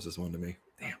be the closest one to me.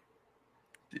 Damn.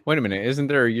 Wait a minute. Isn't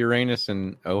there a Uranus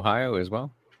in Ohio as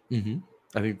well? Mm-hmm.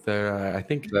 I think they're.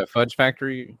 The Fudge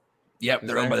Factory. Yep,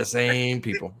 they're owned by the same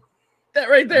people. That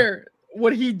right there.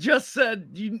 What he just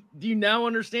said. Do you now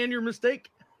understand your mistake?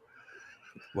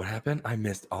 What happened? I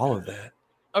missed all of that.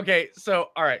 Okay, so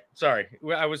all right, sorry.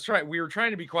 We were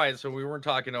trying to be quiet, so we weren't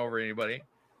talking over anybody.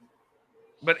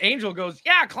 But Angel goes,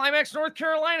 "Yeah, Climax, North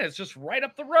Carolina. It's just right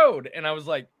up the road." And I was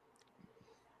like,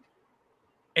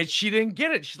 and she didn't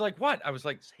get it. She's like, "What?" I was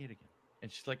like, "Say it again."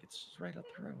 And she's like, "It's just right up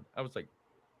the road." I was like,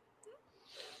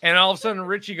 and all of a sudden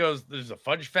Richie goes, "There's a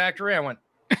fudge factory." I went,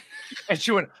 and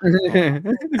she went,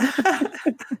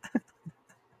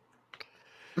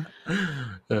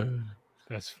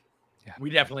 That's we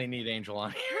definitely need Angel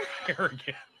on here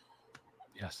again.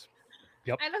 yes.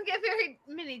 Yep. I don't get very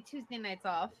many Tuesday nights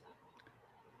off.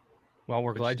 Well,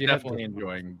 we're glad She's you had definitely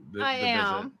enjoying the I visit.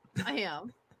 am. I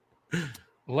am.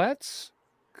 Let's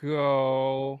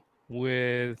go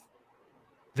with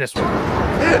this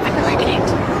one.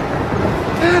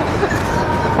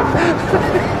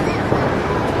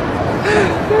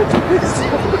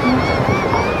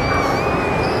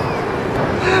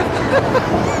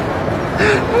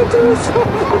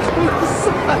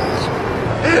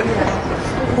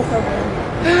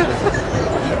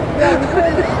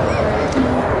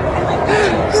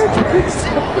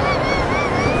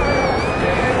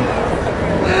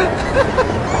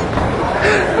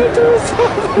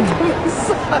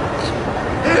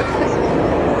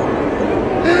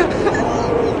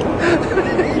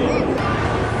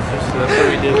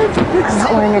 I'm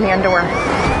not wearing any underwear.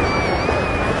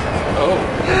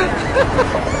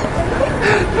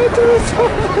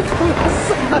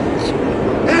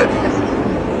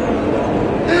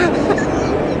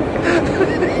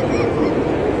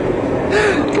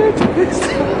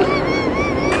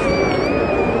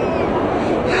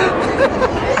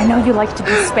 I know you like to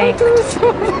be spanked.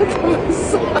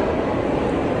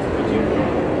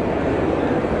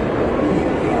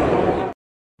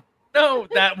 No,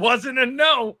 that wasn't a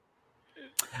no.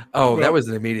 Oh, that was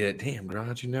an immediate. Damn, girl,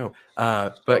 how'd you know?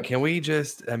 But can we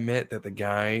just admit that the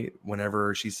guy,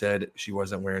 whenever she said she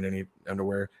wasn't wearing any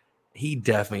underwear, he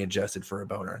definitely adjusted for a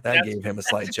boner. That gave him a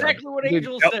slight That's chub. exactly what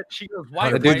Angel said. She goes,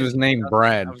 "Why?" The dude why- was named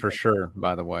Brad I was for like, sure,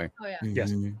 by the way. Oh yeah.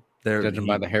 Yes. Mhm. There- Judging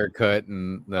by the haircut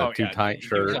and the Oh, too yeah, tight he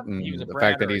was shirt a- and he was a the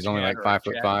Brad fact that or a he's only like Chad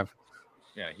or a 5'5".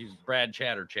 Yeah, he's Brad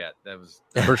Chatter Chat. That was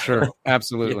For sure.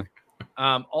 Absolutely.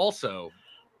 Also,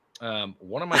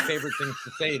 one of my favorite things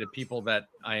to say to people that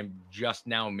I am just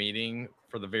now meeting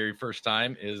for the very first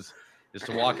time is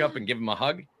to walk up and give them a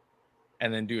hug,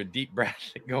 and then do a deep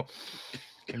breath and go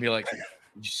and be like,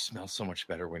 "You smell so much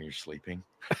better when you're sleeping."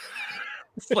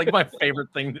 It's like my favorite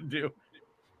thing to do.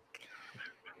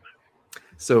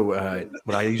 So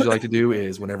what I usually like to do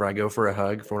is whenever I go for a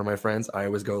hug for one of my friends, I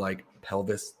always go like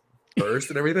pelvis first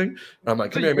and everything. And I'm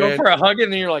like, come So here, you go man. for a hug,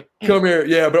 and then you're like, Come here.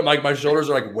 Yeah, but like my shoulders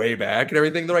are like way back and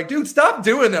everything. They're like, dude, stop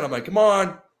doing that. I'm like, come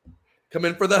on. Come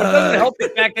in for the It doesn't hug. help the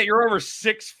fact that you're over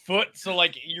 6 foot, so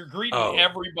like you're greeting Oh.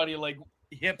 everybody like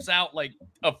hips out like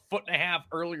a foot and a half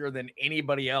earlier than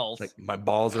anybody else. Like my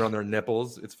balls are on their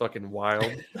nipples. It's fucking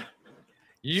wild.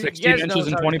 You 16 guys know inches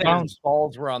and how 20 his pounds.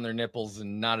 balls were on their nipples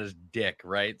and not his dick,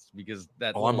 right? It's because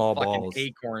that Oh, I'm little all fucking balls.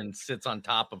 acorn sits on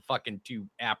top of fucking 2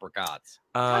 apricots.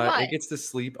 Bye-bye. It gets to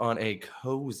sleep on a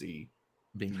cozy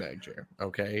beanbag chair.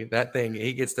 Okay, that thing,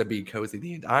 he gets to be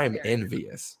cozy. I'm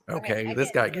envious. Okay, I this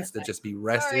get guy it. gets to just be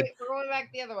rested. Sorry, we're going back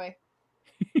the other way.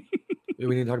 Do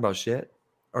we need to talk about shit,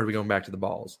 or are we going back to the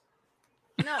balls?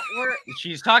 No, we're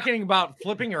She's talking about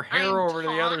flipping her hair I'm over to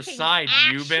the other talking side,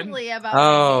 Euban. actually about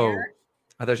Oh, my hair.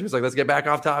 I thought she was like, let's get back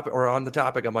off topic or on the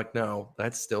topic. I'm like, no,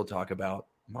 let's still talk about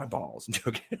my balls. I'm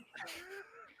joking.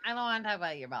 I don't want to talk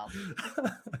about your balls.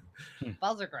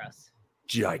 Balls are gross.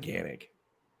 Gigantic.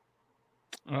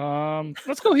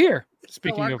 Let's go here. So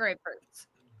Speaking are of grapefruits.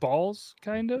 balls,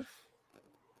 kind of.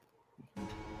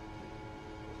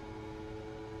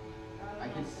 I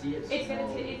can see it.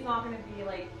 It's not gonna be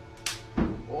like.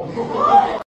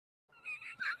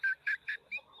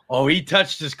 Oh, he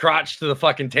touched his crotch to the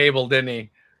fucking table, didn't he?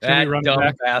 Should we That run it dumb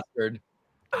back? bastard.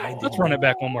 Let's run it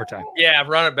back one more time. Yeah,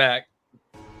 run it back.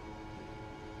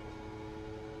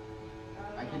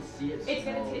 I can see it.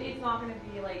 It's not gonna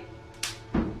be like.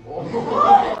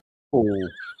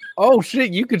 Oh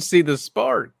shit! You could see the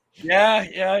spark.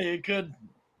 Yeah, you could.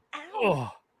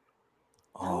 Oh,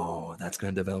 that's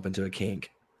going to develop into a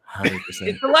kink.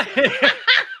 100%.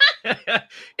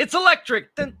 It's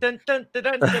electric. Dun, dun, dun, dun,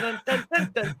 dun, dun, dun, dun, dun,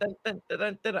 dun, dun,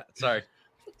 dun, dun, dun. Sorry.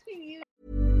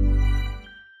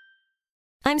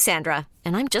 I'm Sandra,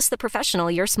 and I'm just the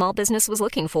professional your small business was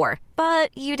looking for.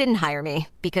 But you didn't hire me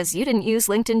because you didn't use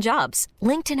LinkedIn Jobs.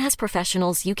 LinkedIn has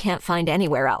professionals you can't find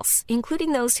anywhere else,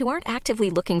 including those who aren't actively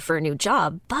looking for a new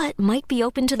job, but might be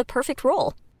open to the perfect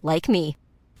role, like me.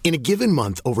 In a given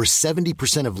month, over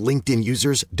 70% of LinkedIn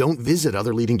users don't visit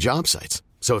other leading job sites.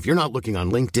 So if you're not looking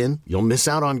on LinkedIn, you'll miss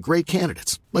out on great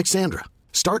candidates like Sandra.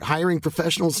 Start hiring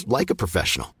professionals like a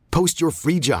professional. Post your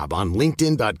free job on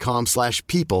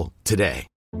linkedin.com/people today.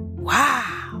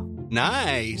 Wow.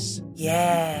 Nice.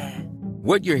 Yeah.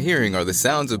 What you're hearing are the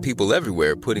sounds of people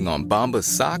everywhere putting on Bombas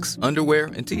socks, underwear,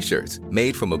 and T-shirts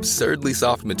made from absurdly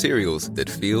soft materials that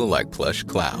feel like plush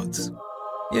clouds.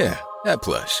 Yeah, that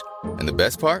plush. And the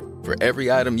best part? For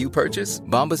every item you purchase,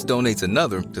 Bombas donates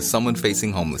another to someone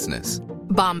facing homelessness.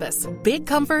 Bombas. Big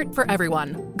comfort for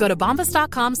everyone. Go to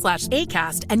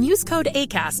bombas.com/ACAST and use code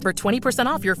ACAST for 20%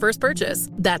 off your first purchase.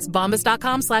 That's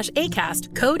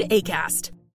bombas.com/ACAST. Code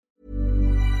ACAST.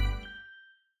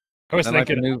 I was Isn't that like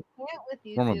a thinking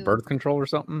new form of birth control or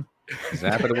something.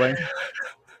 Zap it away.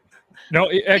 No,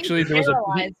 actually, there was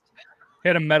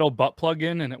had a metal butt plug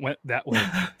in, and it went that way.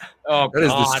 Oh, that is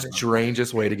the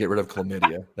strangest way to get rid of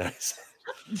chlamydia. That's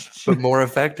but more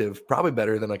effective, probably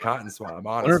better than a cotton swab. Honestly,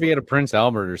 I wonder if he had a Prince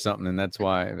Albert or something, and that's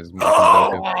why it was. Fuck.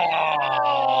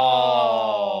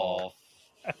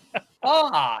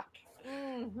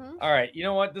 All right, you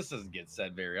know what? This doesn't get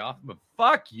said very often, but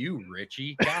fuck you,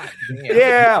 Richie. God damn.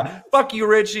 Yeah, fuck you,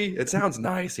 Richie. It sounds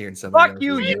nice here in some. Fuck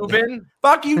you, Euban.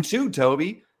 Fuck you too,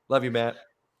 Toby. Love you, Matt.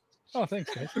 Oh,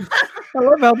 thanks, guys. I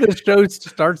love how this show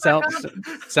starts out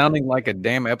sounding like a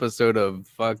damn episode of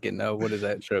fucking what is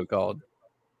that show called?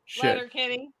 Shit.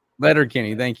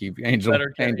 Letterkenny. Thank you, Angel.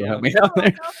 Angel, help me out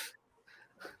there.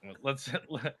 Let's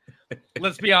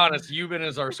be honest. Euban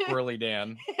is our Squirrely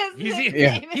Dan.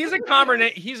 He's a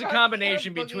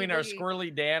combination between our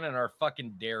Squirrely Dan and our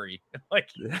fucking dairy. Like,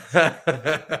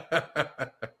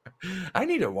 I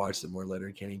need to watch some more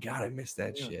Letterkenny. God, I missed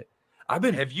that shit.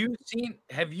 Have you seen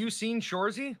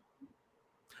Shoresy?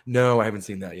 No, I haven't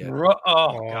seen that yet.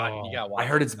 God, you got. I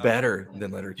heard it's better than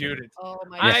Letterkenny. Dude,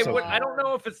 I don't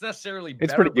know if it's necessarily.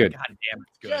 It's better, pretty good. God damn,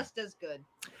 it's good. Just as good.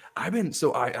 I haven't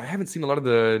seen a lot of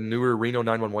the newer Reno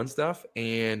 911 stuff,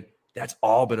 and that's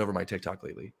all been over my TikTok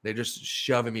lately. They're just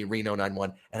shoving me Reno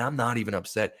 911, and I'm not even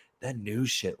upset. That new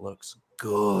shit looks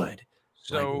good.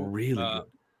 So like, really good.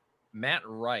 Matt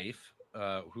Rife,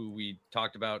 who we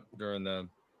talked about during the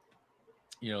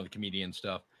the comedian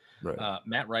stuff. Right.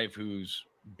 Matt Rife, who's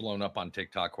blown up on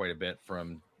TikTok quite a bit for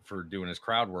doing his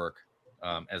crowd work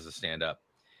as a stand-up.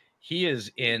 He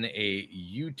is in a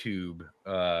YouTube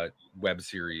web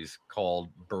series called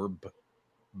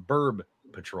Burb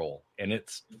Patrol, and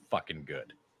it's fucking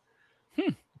good.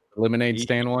 Lemonade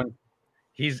stand one.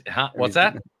 What's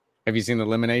that? Have you seen the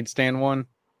lemonade stand one?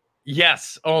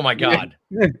 Yes. Oh my god,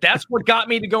 that's what got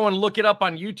me to go and look it up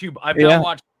on YouTube. I've now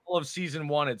watched all of season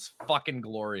 1. It's fucking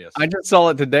glorious. I just saw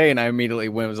it today, and I immediately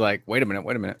was like, "Wait a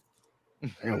minute! I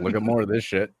gotta look at more of this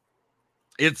shit."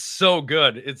 It's so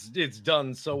good. It's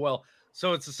done so well.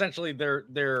 So it's essentially they're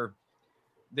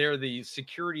the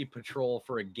security patrol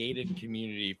for a gated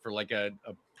community, for like a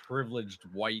privileged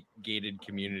white gated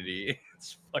community.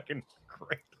 It's fucking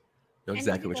great. Know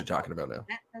exactly what you're talking about now.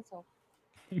 That's all.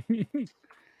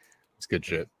 It's good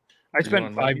shit. I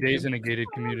spent 5 days in a gated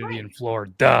community in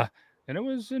Florida, and it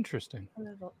was interesting.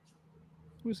 All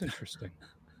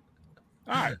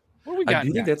right. What do we got? Do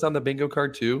you think that's on the bingo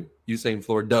card too? You saying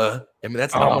Florida? I mean,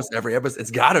 that's almost every episode. It's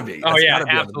got to be. Oh That's yeah, gotta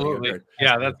be absolutely.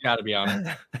 That's got to be on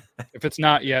it. If it's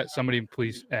not yet, somebody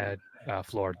please add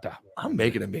Florida. I'm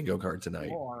making a bingo card tonight.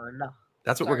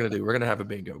 That's what we're gonna do. We're gonna have a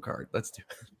bingo card. Let's do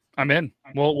it. I'm in.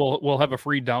 We'll have a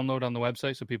free download on the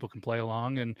website so people can play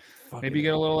along and maybe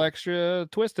get a little extra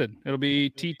twisted. It'll be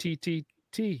TTT.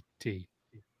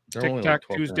 They're only TikTok like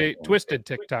 12 Tuesday, minutes long. Twisted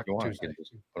TikTok Go on, Tuesday.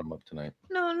 just put them up tonight.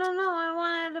 No. I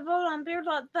wanted to vote on beard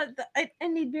laws. I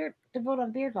need to vote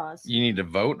on beard laws. You need to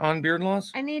vote on beard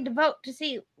laws? I need to vote to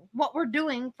see what we're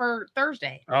doing for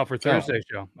Thursday. Oh, for Thursday's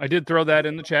show. I did throw that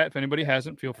in the chat. If anybody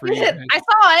hasn't, feel free. I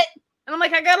saw it, and I'm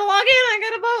like, I gotta log in. I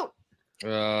gotta vote.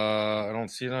 I don't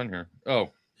see it on here. Oh,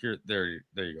 here, there you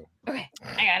go. Okay,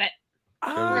 I got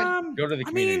it. Go to the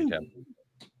community tab.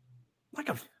 Like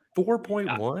a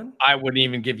 4.1. I wouldn't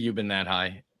even give Euban that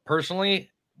high personally,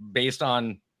 based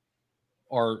on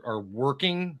our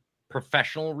working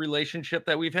professional relationship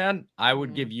that we've had. I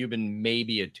would give Euban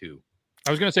maybe a 2.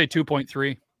 I was gonna say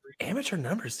 2.3. Amateur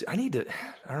numbers. I need to.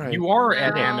 All right. You are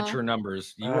at amateur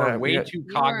numbers. You are way got- too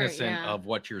cognizant of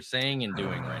what you're saying and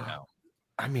doing right now.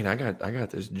 I mean, I got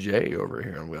this J over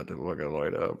here. I'm going to look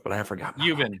it up, but I forgot.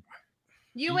 Euban,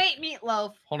 You ate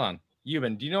meatloaf. hold on.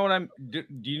 Euban, do you know what do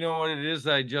you know what it is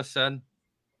that I just said?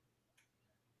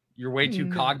 You're way too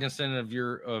cognizant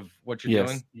of what you're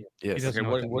doing. Yes. Okay,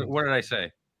 what did I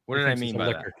say? What did I mean by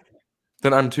that?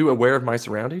 Then I'm too aware of my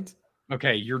surroundings.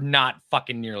 Okay, you're not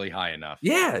fucking nearly high enough.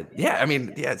 Yeah. I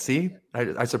mean, yeah. See,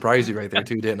 I surprised you right there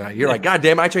too, didn't I? You're like, God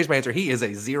damn, I changed my answer. He is a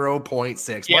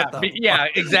 0.6. Yeah, What the yeah,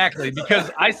 exactly. Because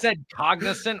I said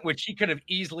cognizant, which he could have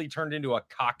easily turned into a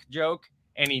cock joke,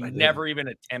 and he never even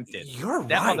attempted. You're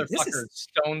that right. motherfucker is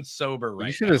stone sober right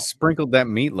You should now. have sprinkled that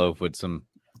meatloaf with some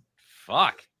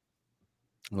Fuck.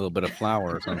 a little bit of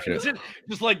flour or some shit.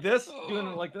 Just like this, doing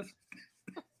it like this.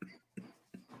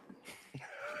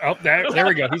 Oh, there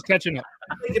we go. He's catching up.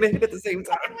 I'm gonna hit at the same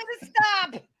time. I'm gonna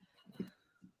stop.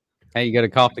 Hey, you got to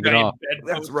cough to get off.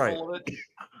 That's right.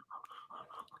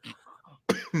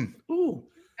 Ooh. All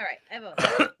right, I vote.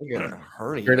 I got a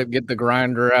hernia. Straight up, get the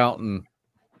grinder out and.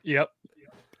 Yep.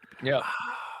 Yeah. Oh,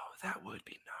 that would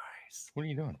be nice. What are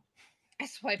you doing? I'm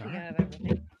swiping out of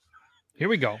everything. Here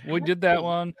we go. We did that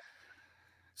one.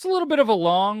 It's a little bit of a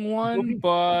long one,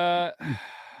 but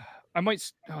I might.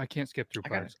 I can't skip through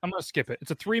parts. I'm gonna skip it.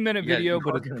 It's a 3-minute video,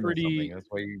 but it's pretty. That's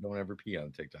why you don't ever pee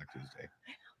on TikTok Tuesday.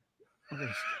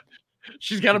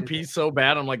 She's got to pee so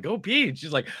bad. I'm like, go pee.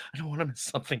 She's like, I don't want to miss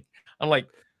something. I'm like,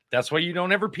 that's why you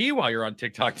don't ever pee while you're on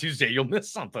TikTok Tuesday. You'll miss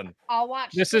something. I'll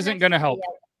watch. This the isn't next gonna help.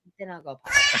 video, Then I'll go.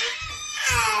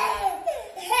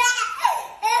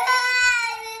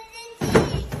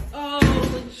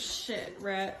 Oh shit,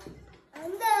 rat.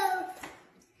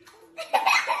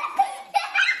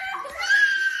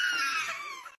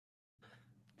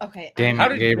 Okay. Damn How it,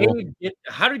 did Gabriel.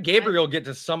 how did Gabriel get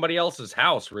to somebody else's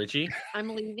house, Richie?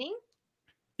 I'm leaving.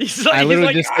 He's like, I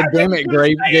literally just said, damn it,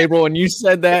 Gabriel, and you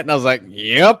said that, and I was like,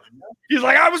 yep. He's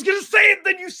like, I was gonna say it,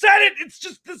 then you said it. It's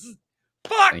just this is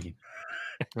fuck.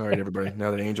 All right, everybody. Now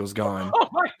that Angel's gone, Oh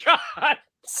my god.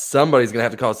 somebody's gonna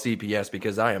have to call CPS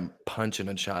because I am punching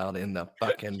a child in the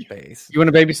fucking face. You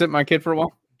want to babysit my kid for a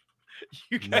while?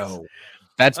 You guys, No.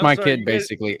 That's I'm my sorry, kid, you guys-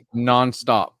 basically,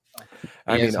 nonstop.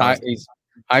 I mean, He's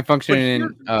high functioning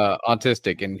and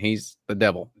autistic, and he's the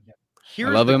devil. here's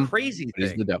I love the him. crazy But he's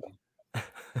thing. the devil.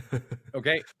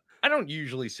 Okay. I don't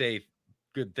usually say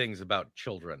good things about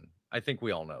children. I think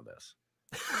we all know this.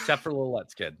 Except for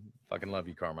Lilette's kid. Fucking love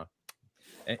you, Karma.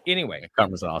 Anyway,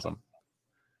 Karma's awesome.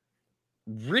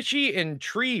 Richie and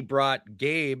Tree brought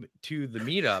Gabe to the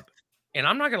meetup, and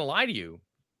I'm not gonna lie to you.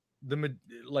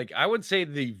 I would say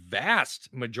the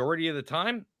vast majority of the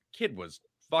time, kid was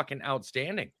fucking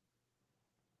outstanding.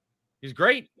 He's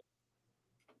great.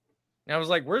 And I was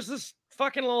like, where's this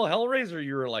fucking little Hellraiser?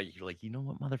 You're like, you know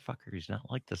what, motherfucker? He's not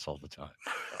like this all the time.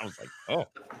 I was like, oh,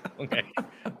 okay.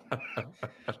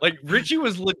 Like Richie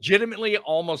was legitimately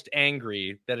almost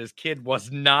angry that his kid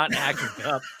was not acting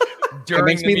up. It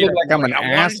makes me look like I'm an I wanted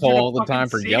you to asshole all the fucking time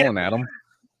for see yelling it. at him.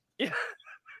 Yeah.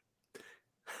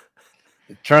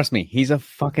 Trust me, he's a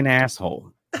fucking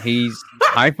asshole. He's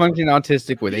high functioning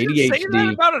autistic with You say that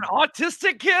ADHD. about an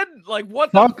autistic kid? Like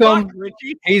what Fuck the fuck, him.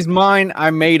 Richie? He's mine. I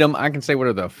made him. I can say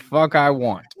whatever the fuck I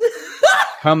want.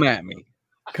 Come at me.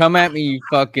 Come at me, you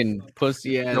fucking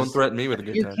pussy ass. Don't threaten me with a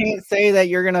good You time. can't say that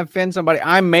you're gonna offend somebody.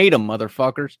 I made him,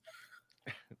 motherfuckers.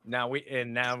 Now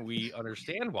we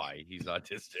understand why he's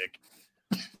autistic.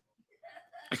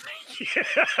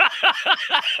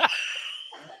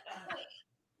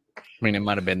 I mean, it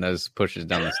might have been those pushes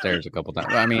down the stairs a couple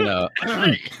times. I mean,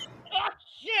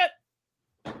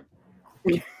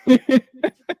 Shit.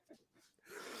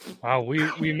 Wow,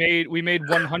 we made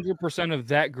 100% of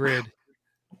that grid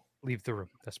leave the room.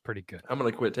 That's pretty good. I'm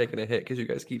gonna quit taking a hit because you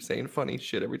guys keep saying funny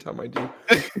shit every time I do.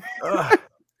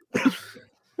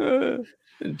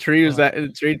 Tree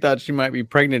thought she might be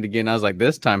pregnant again. I was like,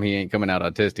 this time he ain't coming out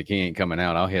autistic. He ain't coming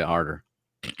out. I'll hit harder.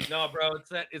 No, bro,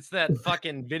 it's that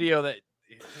fucking video that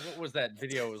what was that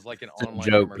video? It was like an It's a online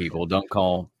joke, commercial. people. Don't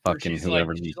call Where fucking she's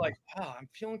whoever. Like, she's like, oh, I'm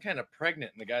feeling kind of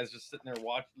pregnant, and the guy's just sitting there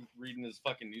reading his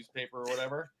fucking newspaper or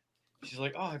whatever. She's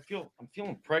like, oh, I'm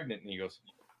feeling pregnant, and he goes,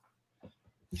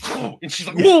 oh, and she's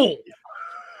like, whoa.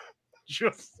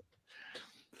 Just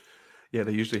Yeah,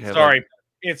 they usually have. sorry,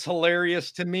 it's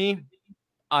hilarious to me.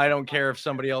 I don't care if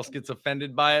somebody else gets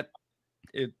offended by it.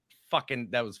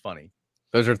 That was funny.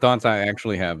 Those are thoughts I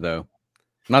actually have, though.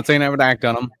 I'm not saying I would act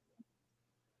on them.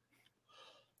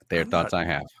 They're thoughts I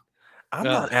have. I'm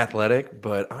not athletic,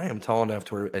 but I am tall enough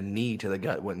to where a knee to the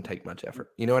gut wouldn't take much effort.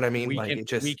 You know what I mean? We Like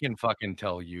we can fucking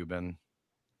tell you, Ben.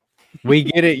 We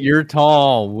get it. You're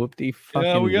tall. Whoop-de fucking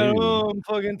Yeah, we got. do. Oh, I'm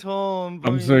fucking tall.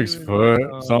 I'm 6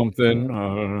 foot something.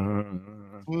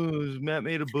 Matt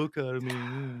made a book out of me.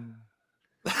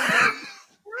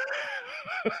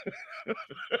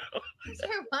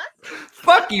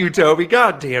 Fuck you, Toby.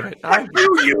 God damn it. I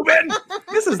knew you, man.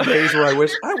 This is days where I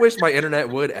wish my internet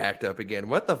would act up again.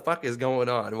 What the fuck is going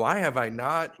on? Why have I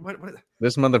not? What?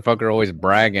 This motherfucker always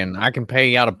bragging. I can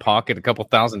pay out of pocket a couple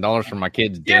 $1,000s for my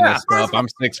kid's dentist stuff. I'm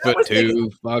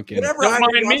 6'2". Fucking don't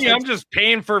mind me. I'm just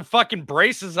paying for fucking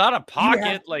braces out of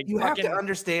pocket. You have to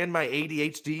understand my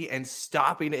ADHD and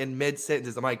stopping in mid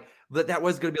sentences. I'm like, that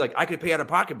was going to be like, I could pay out of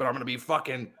pocket, but I'm going to be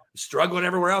fucking struggling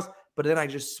everywhere else. But then I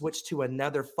just switched to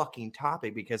another fucking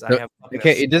topic because I have.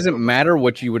 Okay, it doesn't matter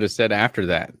what you would have said after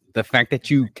that. The fact that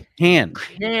you can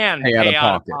pay out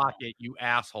of pocket, you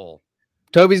asshole.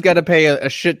 Toby's got to pay a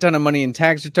shit ton of money in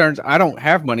tax returns. I don't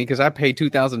have money because I pay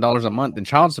 $2,000 a month in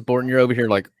child support, and you're over here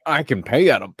like, I can pay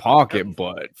out of pocket,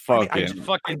 but fucking.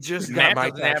 I just Matt got my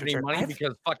doesn't have tax any return. money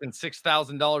because fucking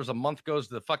 $6,000 a month goes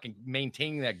to the fucking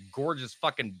maintaining that gorgeous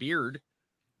fucking beard.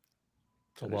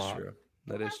 It's a lot. True.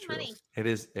 That is true. It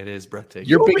is breathtaking.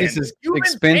 Your biggest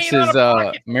expense is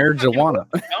marijuana.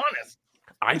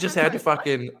 I just had to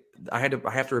fucking. I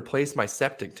have to replace my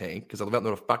septic tank because I live out in the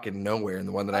middle of fucking nowhere, and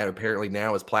the one that I have apparently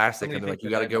now is plastic, and they're like,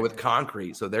 you got to go with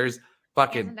concrete. So there's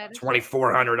fucking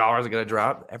 $2,400 are gonna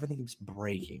drop. Everything's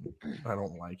breaking. I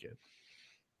don't like it.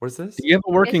 What is this? Do you have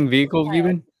a working vehicle,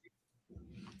 even?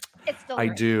 I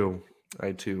do.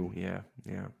 Yeah.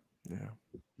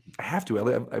 I have to. I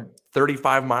live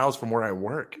 35 miles from where I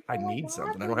work. I need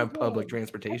something. I don't have public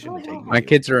transportation to take me. My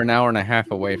kids are an hour and a half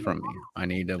away from me. I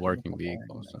need a working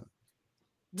vehicle. So.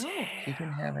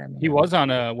 He was on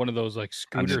one of those like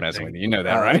scooter. I'm just messing things. with you. You know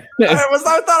that, right? I was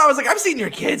like, I've seen your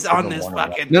kids on this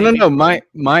fucking. No. My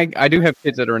I do have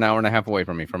kids that are an hour and a half away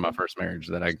from me from my first marriage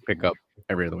that I pick up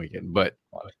every other weekend. But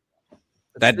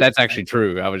that's actually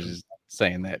true. I was just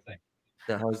saying that.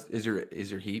 Now, is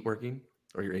your heat working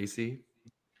or your AC?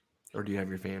 Or do you have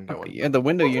your fan going? Yeah, the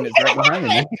window unit's right behind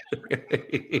me.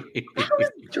 That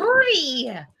was dirty.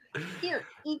 Here,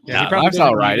 yeah, that's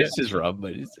all right. It's just rough,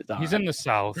 but it's he's in the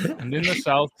South, and in the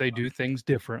South they do things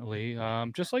differently,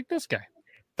 just like this guy.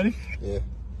 Yeah.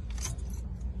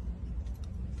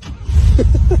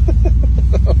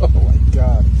 Oh my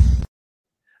god!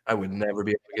 I would never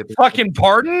be able to get this. Fucking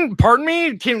pardon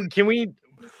me. Can we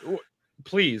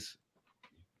please?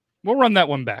 We'll run that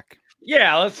one back.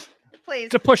 Yeah, let's. Please.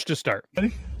 It's a push to start.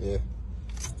 Yeah.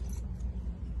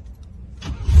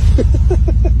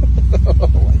 Oh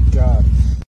my god.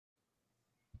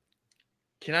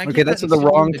 Can I? Okay, that's in the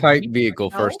wrong type vehicle.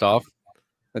 First off,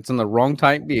 that's in the wrong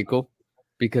type vehicle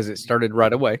because it started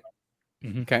right away.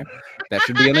 Okay, that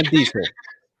should be in a diesel.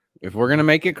 If we're gonna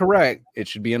make it correct, it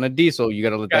should be in a diesel. You got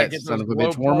to let that son of a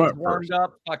bitch warm up first.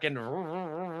 Fucking.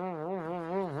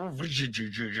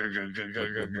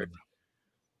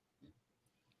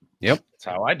 Yep, that's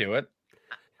how I do it.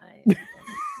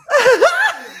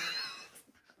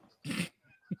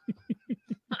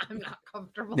 I'm not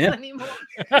comfortable Yeah. anymore.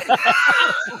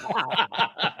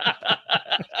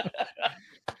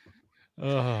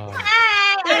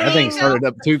 That thing started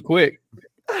up too quick.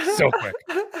 So quick.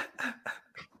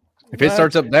 If it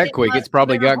starts up that quick, it's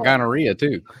probably got gonorrhea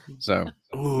too. So,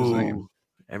 ooh,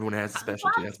 everyone has a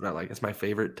specialty. That's my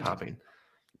favorite topping.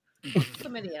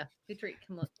 Chlamydia. Detroit,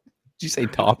 come look. Did you say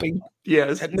topping?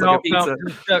 Yes. No,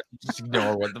 just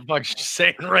ignore what the fuck she's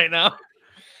saying right now.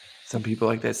 Some people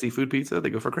like that seafood pizza. They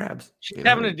go for crabs. She's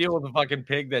having to deal with a fucking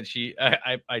pig that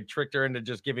I tricked her into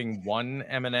just giving one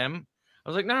M&M. I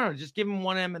was like, no, just give him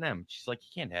one M&M. She's like, you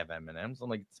can't have M&Ms. I'm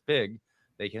like, it's big.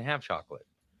 They can have chocolate.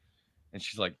 And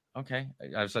she's like, okay.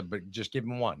 I said, but just give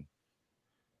him one.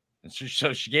 And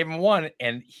so she gave him one,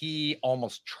 and he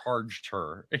almost charged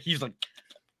her. He's like,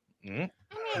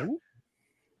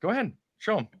 go ahead,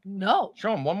 show him. No,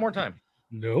 show him one more time.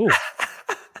 No.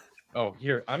 Oh,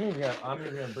 here, I'm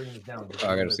gonna bring this down.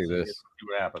 I gotta see this. See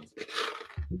what happens.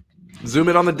 Zoom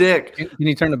in on the dick. Can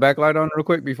you turn the backlight on real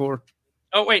quick before?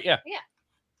 Oh, wait, yeah. Yeah.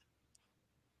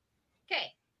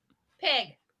 Okay.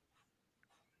 Pig.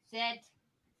 Sit.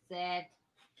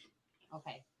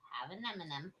 Okay. Have an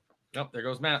M&M. Oh, there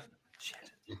goes Matt. Shit.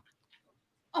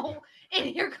 Oh, and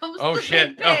here comes Oh, the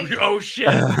shit. big pig. Oh, shit.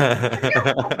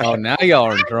 Oh, now y'all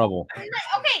are in trouble. Okay.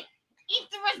 Eat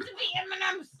the rest of the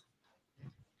M&Ms.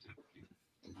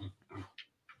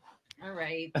 All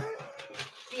right.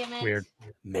 Damn it. Weird.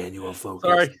 Manual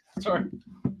focus. Sorry.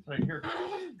 Right here.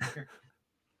 Just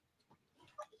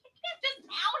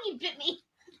ow, he bit me.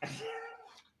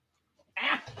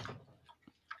 Ah.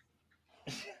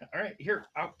 All right, here.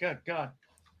 Oh, good God.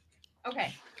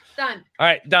 Okay, done. All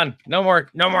right, done. No more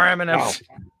M&Ms.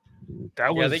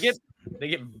 That was they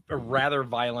get rather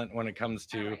violent when it comes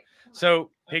to.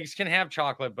 So pigs can have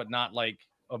chocolate, but not like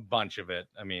a bunch of it.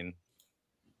 I mean,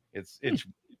 it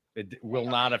will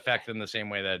not affect them the same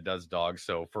way that it does dogs.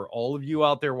 So for all of you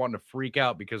out there wanting to freak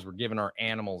out because we're giving our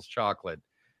animals chocolate,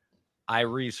 I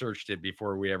researched it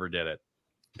before we ever did it.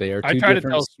 They are I two tried to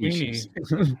different tell species.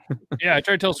 Sweeney. Yeah, I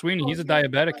tried to tell Sweeney he's a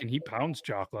diabetic and he pounds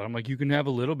chocolate. I'm like, you can have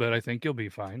a little bit. I think you'll be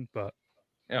fine. But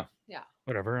yeah,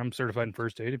 whatever. I'm certified in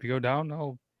first aid. If you go down,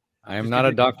 I am not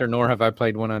a doctor, nor have I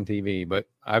played one on TV, but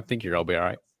I think you'll be all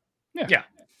right. Yeah.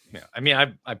 I mean,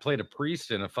 I played a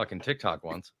priest in a fucking TikTok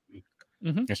once.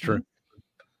 Mm-hmm. It's true.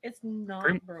 It's not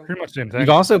pretty much the same thing. You've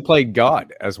also played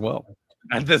God as well.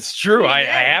 And that's true. I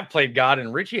have played God,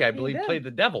 and Richie, I believe, played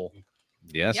the devil.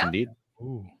 Yes, indeed.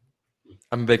 Ooh.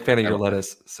 I'm a big fan of your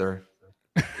lettuce, sir.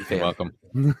 You're welcome.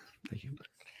 Thank you.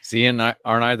 See, aren't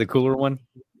I the cooler one?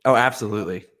 Oh,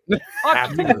 absolutely.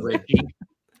 Absolutely.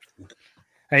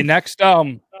 Hey, next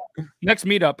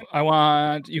meetup, I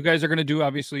want you guys are going to do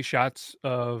obviously shots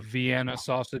of Vienna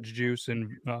sausage juice and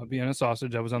Vienna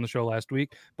sausage. I was on the show last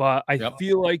week, but I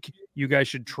feel like you guys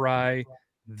should try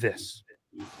this.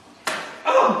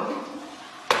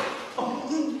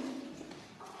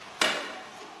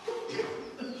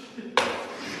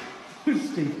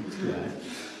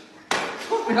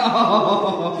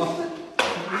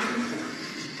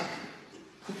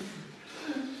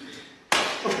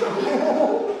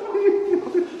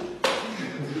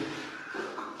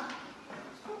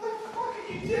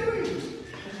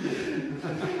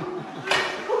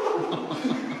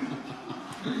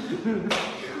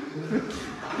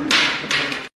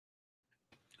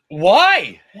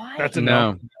 Why? That's a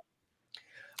no.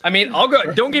 I mean, I'll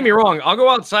go. Don't get me wrong. I'll go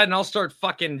outside and I'll start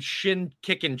fucking shin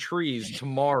kicking trees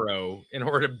tomorrow in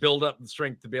order to build up the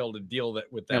strength to be able to deal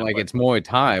with that. Yeah, like but, it's Muay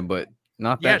Thai, but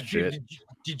not that shit.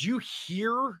 Did you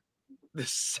hear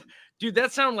this, dude?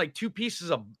 That sounded like two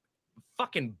pieces of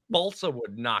fucking balsa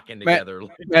wood knocking together.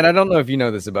 Man, I don't know if you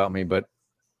know this about me, but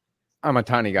I'm a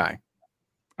tiny guy.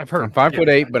 I've heard. I'm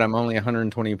 5'8", but I'm only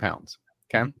 120 pounds.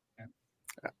 Okay.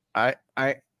 I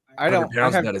don't.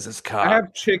 I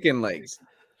have chicken legs.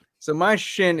 So my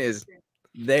shin is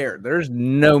there. There's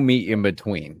no meat in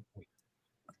between.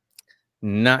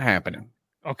 Not happening.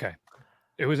 Okay.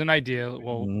 It was an idea.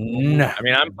 Well, no. I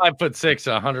mean, I'm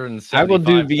 5'6", 170. I will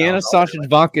do Vienna sausage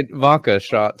vodka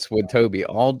shots with Toby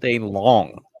all day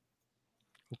long.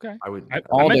 Okay. I would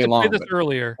all day long. This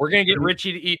earlier. We're gonna get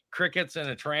Richie to eat crickets and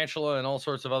a tarantula and all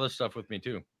sorts of other stuff with me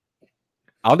too.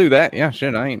 I'll do that. Yeah,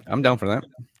 shit. I'm down for that.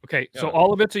 Okay, so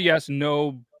all of it's a yes.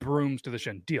 No brooms to the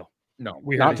shin. Deal. No,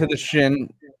 not to the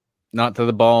shin, not to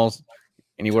the balls.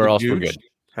 Anywhere else, we're good.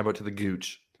 How about to the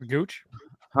gooch? The gooch?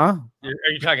 Huh?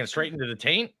 Are you talking straight into the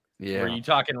taint? Yeah. Or are you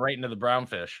talking right into the brown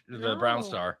fish, the brown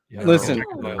star? Yeah, Listen,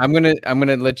 I'm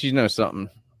gonna let you know something.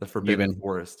 The forbidden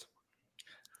forest.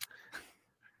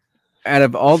 Out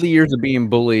of all the years of being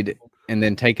bullied and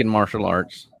then taking martial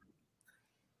arts,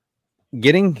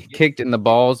 getting kicked in the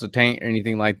balls, the taint, or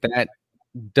anything like that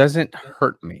doesn't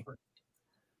hurt me.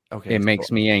 Okay, it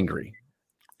makes me angry.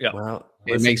 Yeah. Well,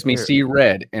 it makes me see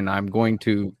red, and I'm going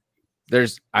to.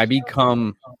 I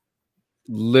become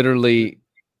literally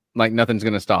like nothing's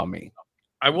going to stop me.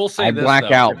 I will say I this, black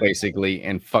though. out basically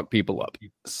and fuck people up.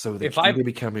 So the key to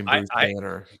becoming Bruce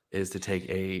Banner is to take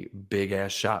a big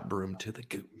ass shot broom to the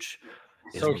gooch.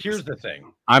 So here's the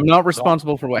thing: I'm not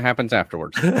responsible for what happens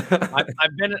afterwards.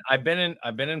 I've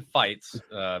been in fights,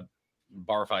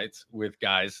 bar fights with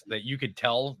guys that you could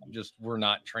tell just were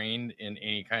not trained in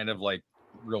any kind of like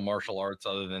real martial arts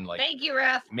other than like thank you,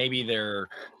 ref. Maybe their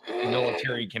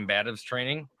military combatives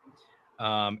training.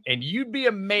 And you'd be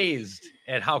amazed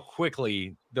at how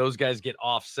quickly those guys get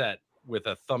offset with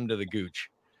a thumb to the gooch.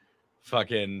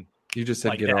 Fucking, you just said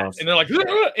like get that. off, and they're like,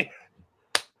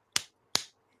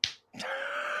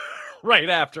 right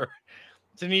after.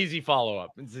 It's an easy follow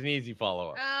up. Oh,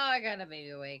 I got a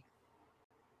baby awake.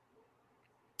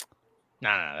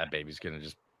 Nah, that baby's gonna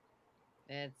just.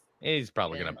 It's He's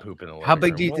probably gonna poop in the living How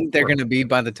big room. do you think they're going to be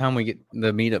by the time we get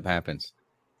the meetup happens?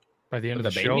 By the end of The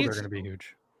the show, they're babies? going to be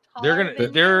huge.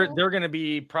 They're gonna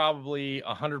be probably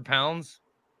 100 pounds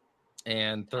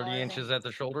and 30 inches at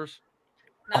the shoulders.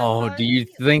 Oh, do you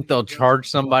think they'll charge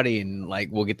somebody and like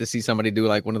we'll get to see somebody do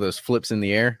like one of those flips in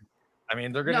the air? I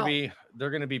mean, they're gonna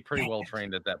be pretty well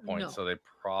trained at that point, so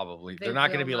they're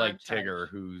not gonna be like Tigger,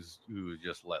 who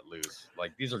just let loose.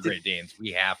 Like these are Great Danes.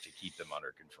 We have to keep them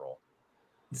under control.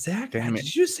 Zach, Damn it.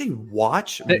 did you say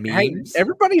watch Hey, memes?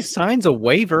 everybody signs a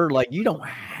waiver. Like you don't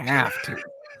have to.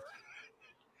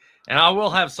 And I will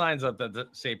have signs up that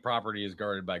say property is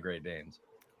guarded by Great Danes.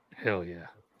 Hell yeah.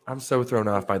 I'm so thrown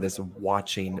off by this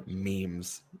watching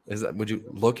memes. Would you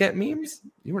look at memes?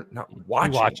 You were not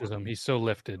watching. He watches them. He's so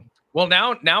lifted. Well,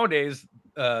 nowadays,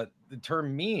 the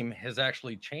term meme has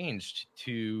actually changed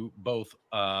to both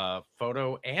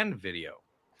photo and video.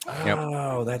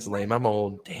 Oh, that's lame. I'm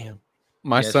old. Damn.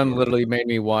 My son literally made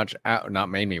me watch. Not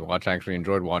made me watch. I actually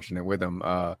enjoyed watching it with him.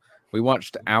 We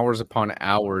watched hours upon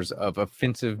hours of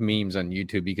offensive memes on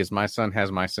YouTube because my son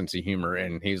has my sense of humor,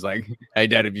 and he's like, "Hey,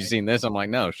 Dad, have you seen this?" I'm like,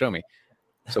 "No, show me."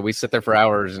 So we sit there for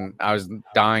hours, and I was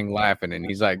dying laughing. And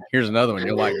he's like, "Here's another one.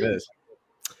 You'll like this."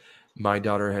 My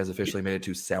daughter has officially made it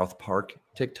to South Park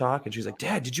TikTok, and she's like,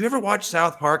 "Dad, did you ever watch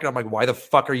South Park?" And I'm like, "Why the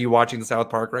fuck are you watching South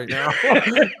Park right now?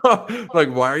 Like,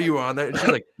 why are you on there?" And she's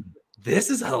like, "This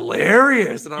is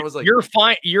hilarious." And I was like,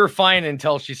 You're fine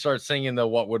until she starts singing the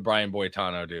 "What Would Brian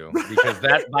Boitano Do?" Because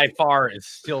that by far is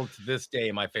still to this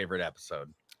day my favorite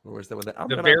episode. Where's that one?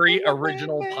 The very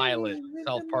original pilot,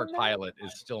 South Park pilot,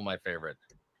 is still my favorite.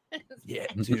 Yeah,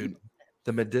 dude.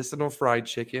 The medicinal fried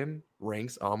chicken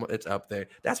ranks almost, it's up there.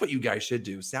 That's what you guys should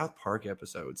do. South Park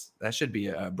episodes. That should be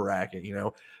a bracket, you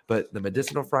know. But the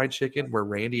medicinal fried chicken where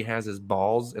Randy has his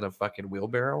balls in a fucking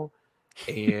wheelbarrow,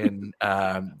 and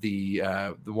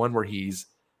the one where he's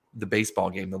the baseball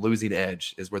game, the losing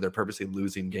edge, is where they're purposely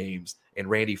losing games, and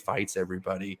Randy fights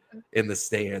everybody in the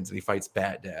stands, and he fights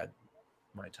Bat Dad.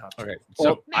 My top. Okay,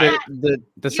 so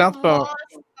the South Park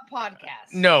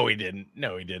podcast. No, he didn't.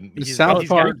 South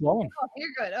Park. Oh, you're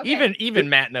good. Okay. Even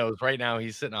Matt knows right now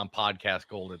he's sitting on podcast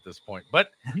gold at this point.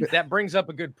 But that brings up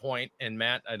a good point. And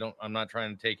Matt, I'm not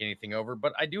trying to take anything over,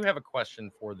 but I do have a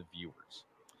question for the viewers.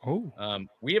 Oh,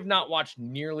 we have not watched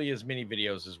nearly as many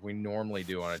videos as we normally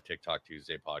do on a TikTok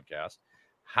Tuesday podcast.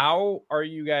 How are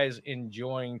you guys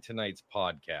enjoying tonight's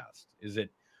podcast? Is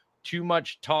it too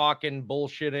much talk and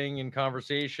bullshitting and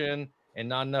conversation and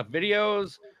not enough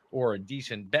videos, or a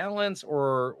decent balance,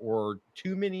 or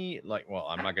too many? Like, well,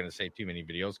 I'm not going to say too many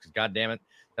videos because God damn it,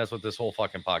 that's what this whole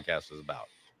fucking podcast is about.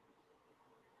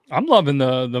 I'm loving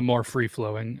the more free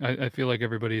flowing. I feel like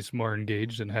everybody's more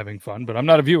engaged and having fun, but I'm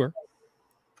not a viewer.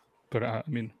 But I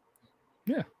mean,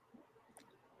 yeah.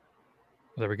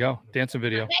 There we go. Dancing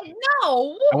video.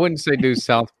 No. I wouldn't say do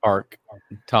South Park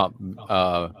top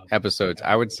episodes.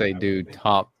 I would say do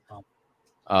top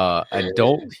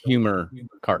adult humor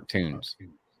cartoons.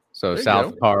 So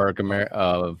South Park,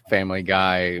 Family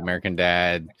Guy, American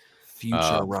Dad,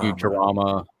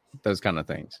 Futurama, those kind of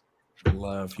things.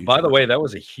 Love Futurama. By the way, that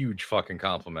was a huge fucking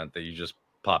compliment that you just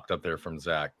popped up there from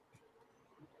Zach.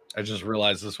 I just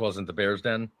realized this wasn't the Bears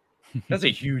Den. That's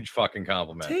a huge fucking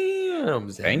compliment.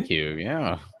 Damn, Zach. Thank you.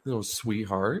 Yeah. Little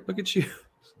sweetheart. Look at you.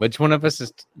 Which one of us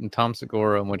is Tom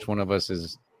Segura and which one of us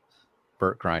is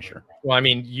Bert Kreischer? Well, I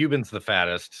mean, Euban's the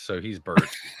fattest, so he's Bert.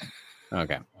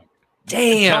 Okay.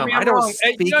 Damn, I don't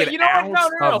speak you know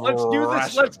what? No. of Let's do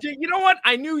this. Russian. You know what?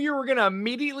 I knew you were gonna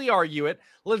immediately argue it.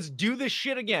 Let's do this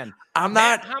shit again.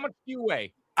 Matt, how much do you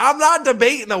weigh? I'm not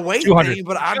debating the weight 200. thing,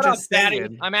 but I'm Shut just up, Daddy.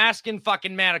 saying. I'm asking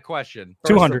fucking Matt a question.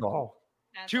 200.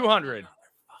 200.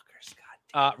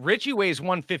 Richie weighs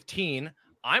 115.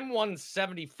 I'm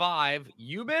 175.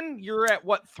 Euban, you're at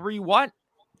what? 3 what?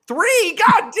 3?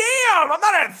 God damn! I'm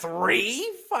not at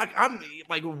 3. Fuck, I'm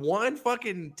like 1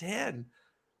 fucking 10.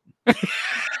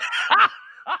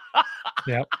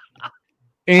 Yep.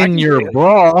 In your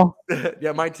bra.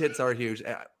 Yeah, my tits are huge.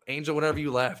 Angel, whenever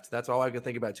you left, that's all I could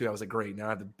think about too. I was like, great, now I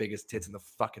have the biggest tits in the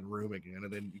fucking room again.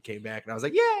 And then you came back and I was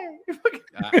like, yay.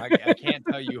 I can't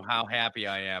tell you how happy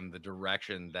I am the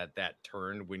direction that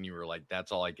turned when you were like,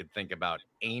 that's all I could think about,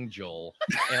 Angel.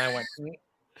 And I went, and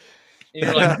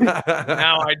you're like,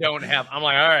 now I don't have. I'm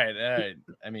like, all right.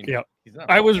 I mean, yep. He's not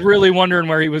I was really wondering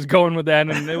where he was going with that,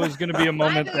 and it was going to be a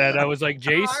moment that I was like,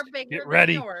 Jace, get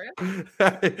ready.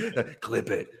 Clip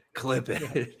it.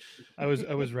 I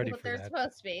was ready what for they're that.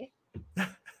 supposed to be. All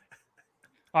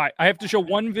right, I have to show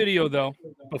one video though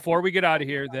before we get out of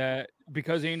here. That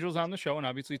because Angel's on the show, and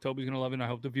obviously Toby's going to love it, and I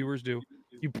hope the viewers do.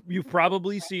 You've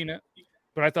probably seen it.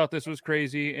 But I thought this was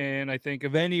crazy, and I think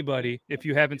of anybody, if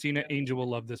you haven't seen it, Angel will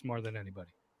love this more than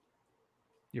anybody.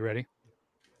 You ready?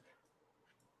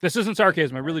 This isn't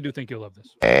sarcasm. I really do think you'll love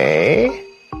this.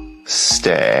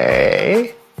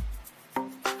 Stay.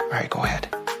 All right, go ahead.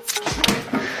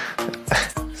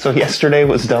 So yesterday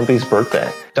was Dumpy's birthday.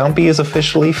 Dumpy is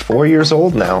officially 4 years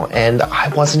old now, and I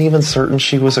wasn't even certain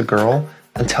she was a girl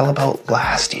until about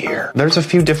last year. There's a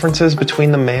few differences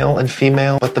between the male and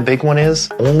female, but the big one is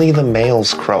only the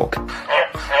males croak.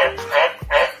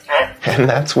 And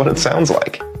that's what it sounds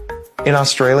like. In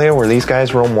Australia, where these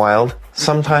guys roam wild,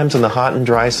 sometimes in the hot and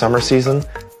dry summer season,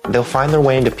 they'll find their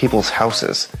way into people's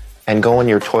houses and go in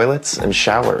your toilets and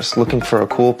showers looking for a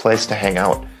cool place to hang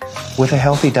out. With a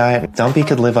healthy diet, Dumpy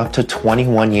could live up to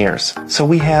 21 years. So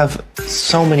we have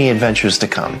so many adventures to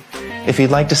come. If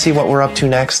you'd like to see what we're up to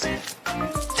next,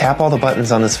 tap all the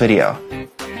buttons on this video.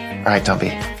 All right,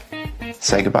 Dumpy,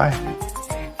 say goodbye.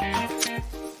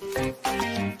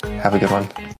 Have a good one.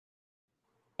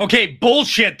 Okay,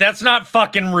 bullshit. That's not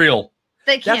fucking real.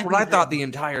 That's what I thought the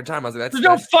entire time. I was like, There's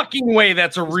no fucking way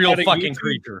that's a real fucking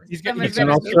creature. It's an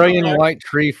Australian white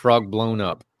tree frog blown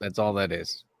up. That's all that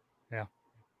is.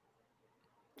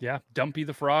 Yeah, Dumpy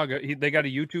the Frog. They got a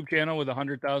YouTube channel with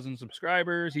 100,000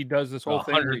 subscribers. He does this whole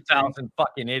thing. 100,000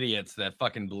 fucking idiots that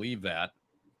fucking believe that.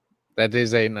 That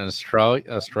is an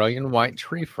Australian white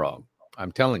tree frog.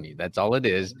 I'm telling you, that's all it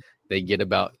is. They get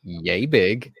about yay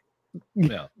big.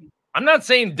 Yeah. I'm not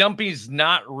saying Dumpy's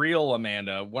not real,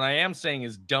 Amanda. What I am saying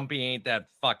is Dumpy ain't that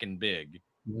fucking big.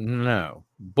 No,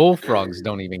 bullfrogs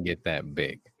don't even get that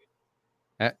big.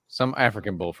 Some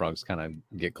African bullfrogs kind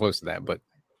of get close to that, but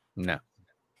no.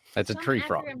 That's a tree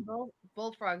frog.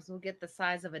 Bullfrogs will get the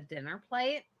size of a dinner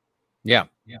plate. Yeah.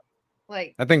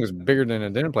 Like that thing was bigger than a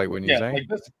dinner plate, wouldn't you say? Like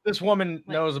this woman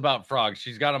knows about frogs.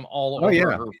 She's got them all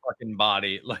over her fucking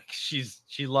body. Like she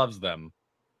loves them.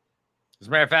 As a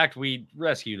matter of fact, we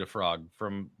rescued a frog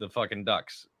from the fucking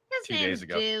ducks his 2 name's days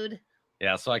ago. Dude.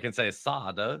 Yeah, so I can say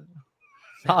Sada.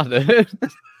 Sada.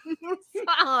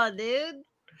 Saw, dude.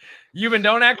 Euban,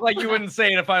 don't act like you wouldn't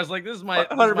say it if I was like, this is my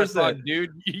 100%. frog, dude.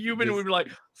 Euban would be like,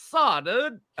 Saw,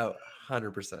 dude. Oh,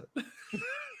 100%.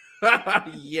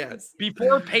 Yes.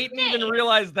 Before Peyton even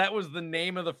realized that was the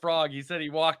name of the frog, he said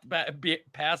he walked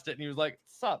past it and he was like,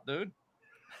 Sup, dude.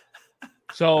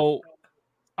 So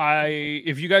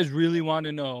if you guys really want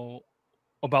to know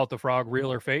about the frog,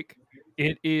 real or fake,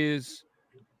 it is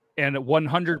a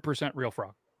 100% real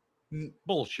frog.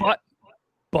 Bullshit.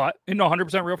 But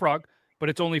 100% real frog. But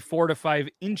it's only 4 to 5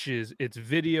 inches. It's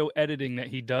video editing that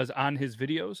he does on his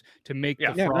videos to make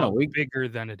the frog bigger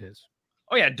than it is.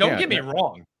 Oh, yeah. Don't get me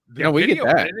wrong. The we video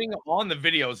get that. editing on the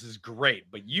videos is great,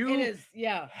 but you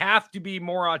have to be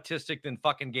more autistic than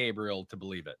fucking Gabriel to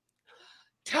believe it.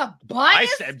 I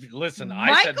said what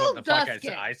the fuck I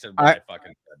said. I said what I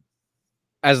fucking said.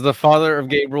 As the father of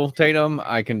Gabriel Tatum,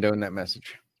 I condone that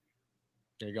message.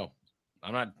 There you go.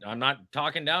 I'm not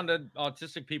talking down to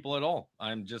autistic people at all.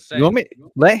 I'm just saying. You want me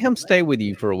let him stay with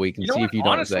you for a week and see if you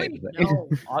don't say it.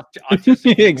 Autistic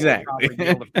people exactly. probably be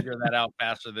able to figure that out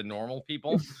faster than normal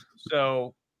people.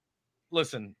 So,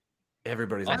 listen,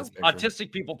 everybody's on the spectrum.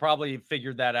 Autistic people probably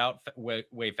figured that out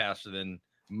way faster than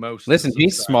most. Listen,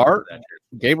 he's smart.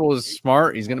 Gabriel is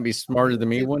smart. He's going to be smarter than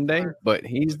me one day, but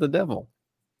he's the devil.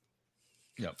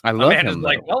 Yep. I love Amanda's him.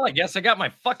 Like, well, I guess I got my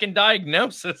fucking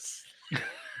diagnosis.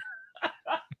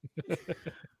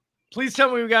 Please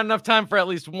tell me we got enough time for at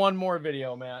least one more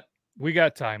video, Matt. We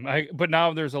got time. But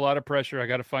now there's a lot of pressure. I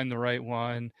got to find the right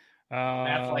one.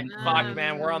 Matt's like, fuck,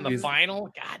 man, we're on the final.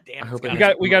 God damn.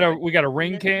 We got a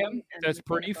ring cam. That's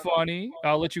pretty funny.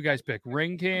 I'll let you guys pick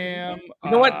ring cam.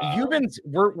 You know what?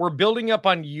 We're building up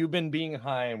on Euban being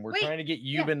high, and we're trying to get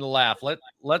Euban to laugh.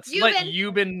 Let's let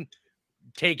Euban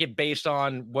take it based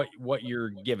on what you're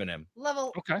giving him.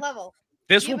 Level.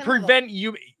 This will prevent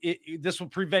you. This will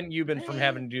prevent Euban from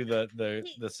having to do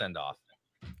the send off.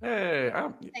 Hey,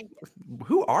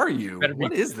 who are you?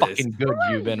 What is this? Fucking good,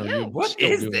 Euban. Or what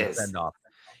is this? Send off,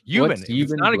 Euban.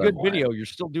 It's not a good video. You're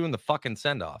still doing the fucking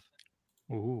send off.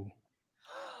 Ooh.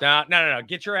 No.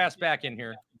 Get your ass back in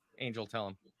here, Angel. Tell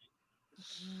him.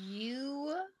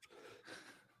 You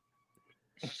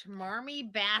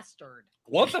schmarmy bastard.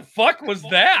 What the fuck was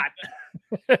that?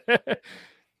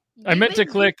 I meant to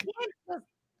click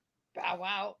bow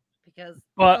out because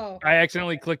I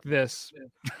accidentally clicked this.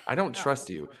 I don't trust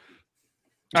you.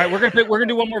 All right, we're gonna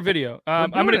do one more video.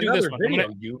 I'm gonna do this one. Video,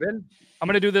 I'm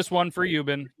gonna do this one for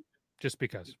Euban, just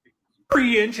because.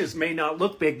 3 inches may not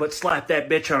look big, but slap that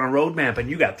bitch on a road map and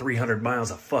you got 300 miles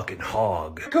of fucking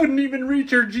hog. Couldn't even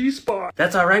reach her G-spot.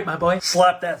 That's all right, my boy.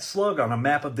 Slap that slug on a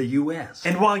map of the U.S.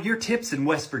 And while your tip's in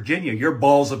West Virginia, your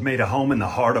balls have made a home in the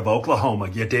heart of Oklahoma,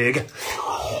 you dig? And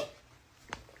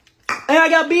I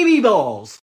got BB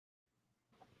balls.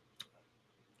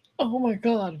 Oh my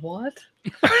God, what?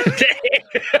 I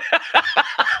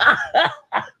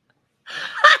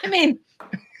mean,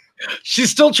 she's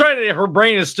still trying to, her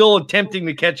brain is still attempting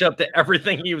to catch up to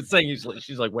everything he was saying.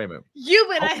 She's like, wait a minute.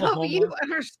 I hope you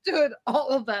understood all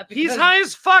of that. He's high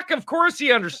as fuck. Of course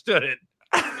he understood it.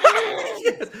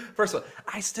 Yes. First of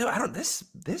all, I don't, this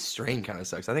strain kind of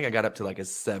sucks. I think I got up to like a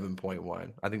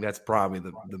 7.1. I think that's probably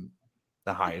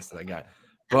the highest that I got.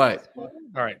 But all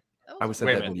right. I was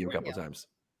sent that video a couple times.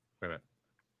 Wait a minute.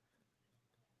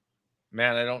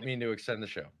 Man, I don't mean to extend the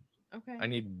show. Okay. I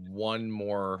need one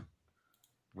more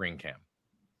ring cam.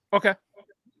 Okay.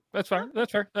 That's fine.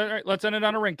 That's fair. All right, let's end it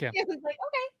on a ring cam. Yeah, like, okay.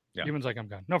 Yeah. Human's like, I'm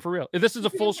gone. No, for real. This is a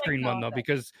full screen one, though,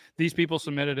 because these people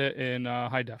submitted it in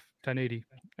high def, 1080.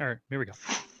 All right, here we go.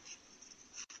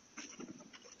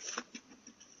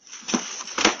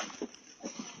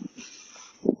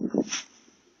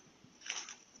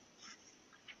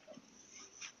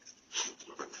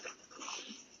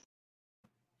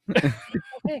 Okay,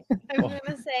 I'm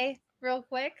gonna say real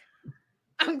quick,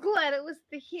 I'm glad it was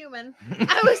the human.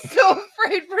 I was so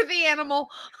afraid for the animal.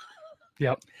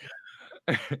 Yep.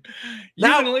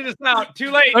 Human, lead us out.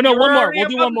 Too late. Oh, no, You're one more. already We'll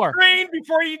do above one the more. screen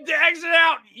before you exit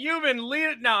out. Human, lead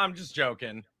it. No, I'm just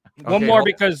joking. One more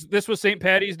because this was St.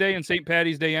 Patty's Day and St.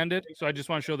 Patty's Day ended. So I just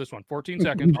want to show this one. 14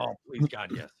 seconds. Oh, please,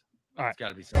 God, yes. All right. It's got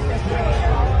to be something.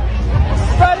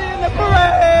 Ready in the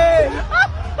parade!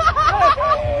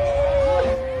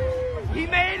 He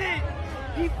made it!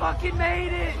 He fucking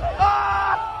made it!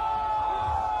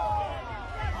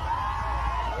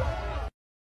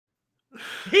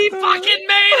 He fucking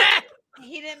made it!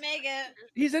 He didn't make it.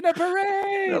 He's in a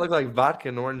parade. That looked like vodka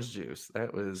and orange juice.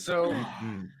 That was so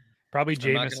probably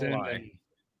I'm not Jameson. gonna lie.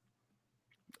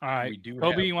 All right, We do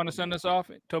Toby, have- you want to send us off?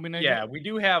 Toby, Nate? Yeah, we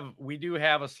do have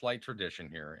a slight tradition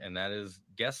here, and that is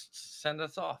guests send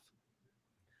us off.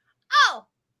 Oh.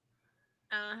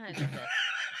 I don't know how to do this.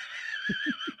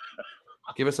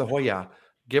 Give us a Hoya.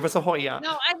 Give us a Hoya.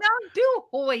 No, I don't do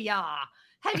Hoya.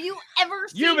 Have you ever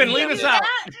seen You've been me leave do us out.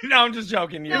 that? No, I'm just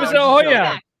joking. No, Give us a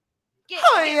Hoya.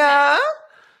 Hoya. That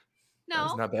No.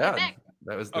 was not get bad. back.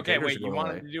 That was the Okay, taters wait. You going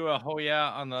wanted away. to do a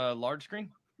Hoya on the large screen?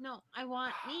 No, I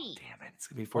want me. Damn it! It's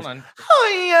gonna be Hold forced. on.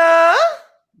 Hoya.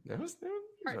 That was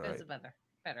Heart all does right. it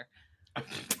better.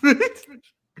 Okay,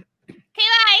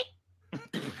 bye.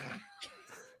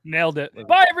 Nailed it.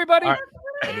 Bye, everybody. All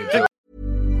right.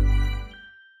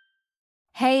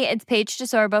 Hey, it's Paige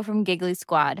DeSorbo from Giggly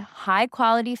Squad. High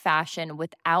quality fashion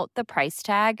without the price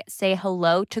tag. Say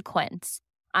hello to Quince.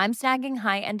 I'm snagging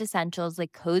high-end essentials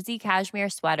like cozy cashmere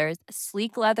sweaters,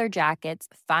 sleek leather jackets,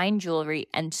 fine jewelry,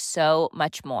 and so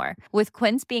much more. With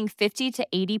Quince being 50 to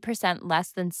 80%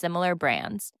 less than similar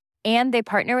brands. And they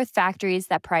partner with factories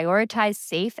that prioritize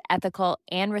safe, ethical,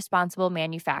 and responsible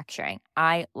manufacturing.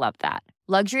 I love that.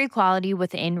 Luxury quality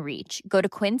within reach. Go to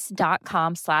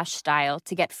quince.com/style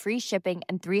to get free shipping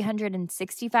and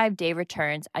 365-day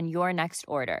returns on your next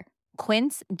order.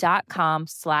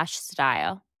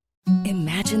 Quince.com/style.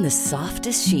 Imagine the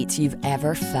softest sheets you've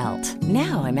ever felt.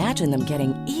 Now imagine them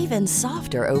getting even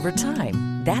softer over time.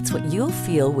 That's what you'll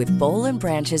feel with Boll &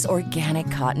 Branch's organic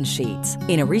cotton sheets.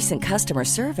 In a recent customer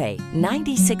survey,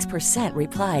 96%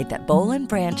 replied that Boll &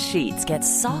 Branch sheets get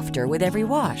softer with every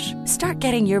wash. Start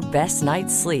getting your best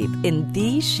night's sleep in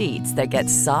these sheets that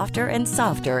get softer and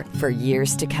softer for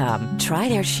years to come. Try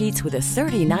their sheets with a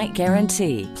 30-night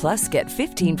guarantee. Plus, get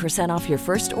 15% off your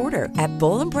first order at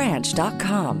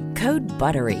bollandbranch.com. Code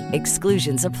BUTTERY.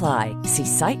 Exclusions apply. See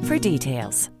site for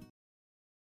details.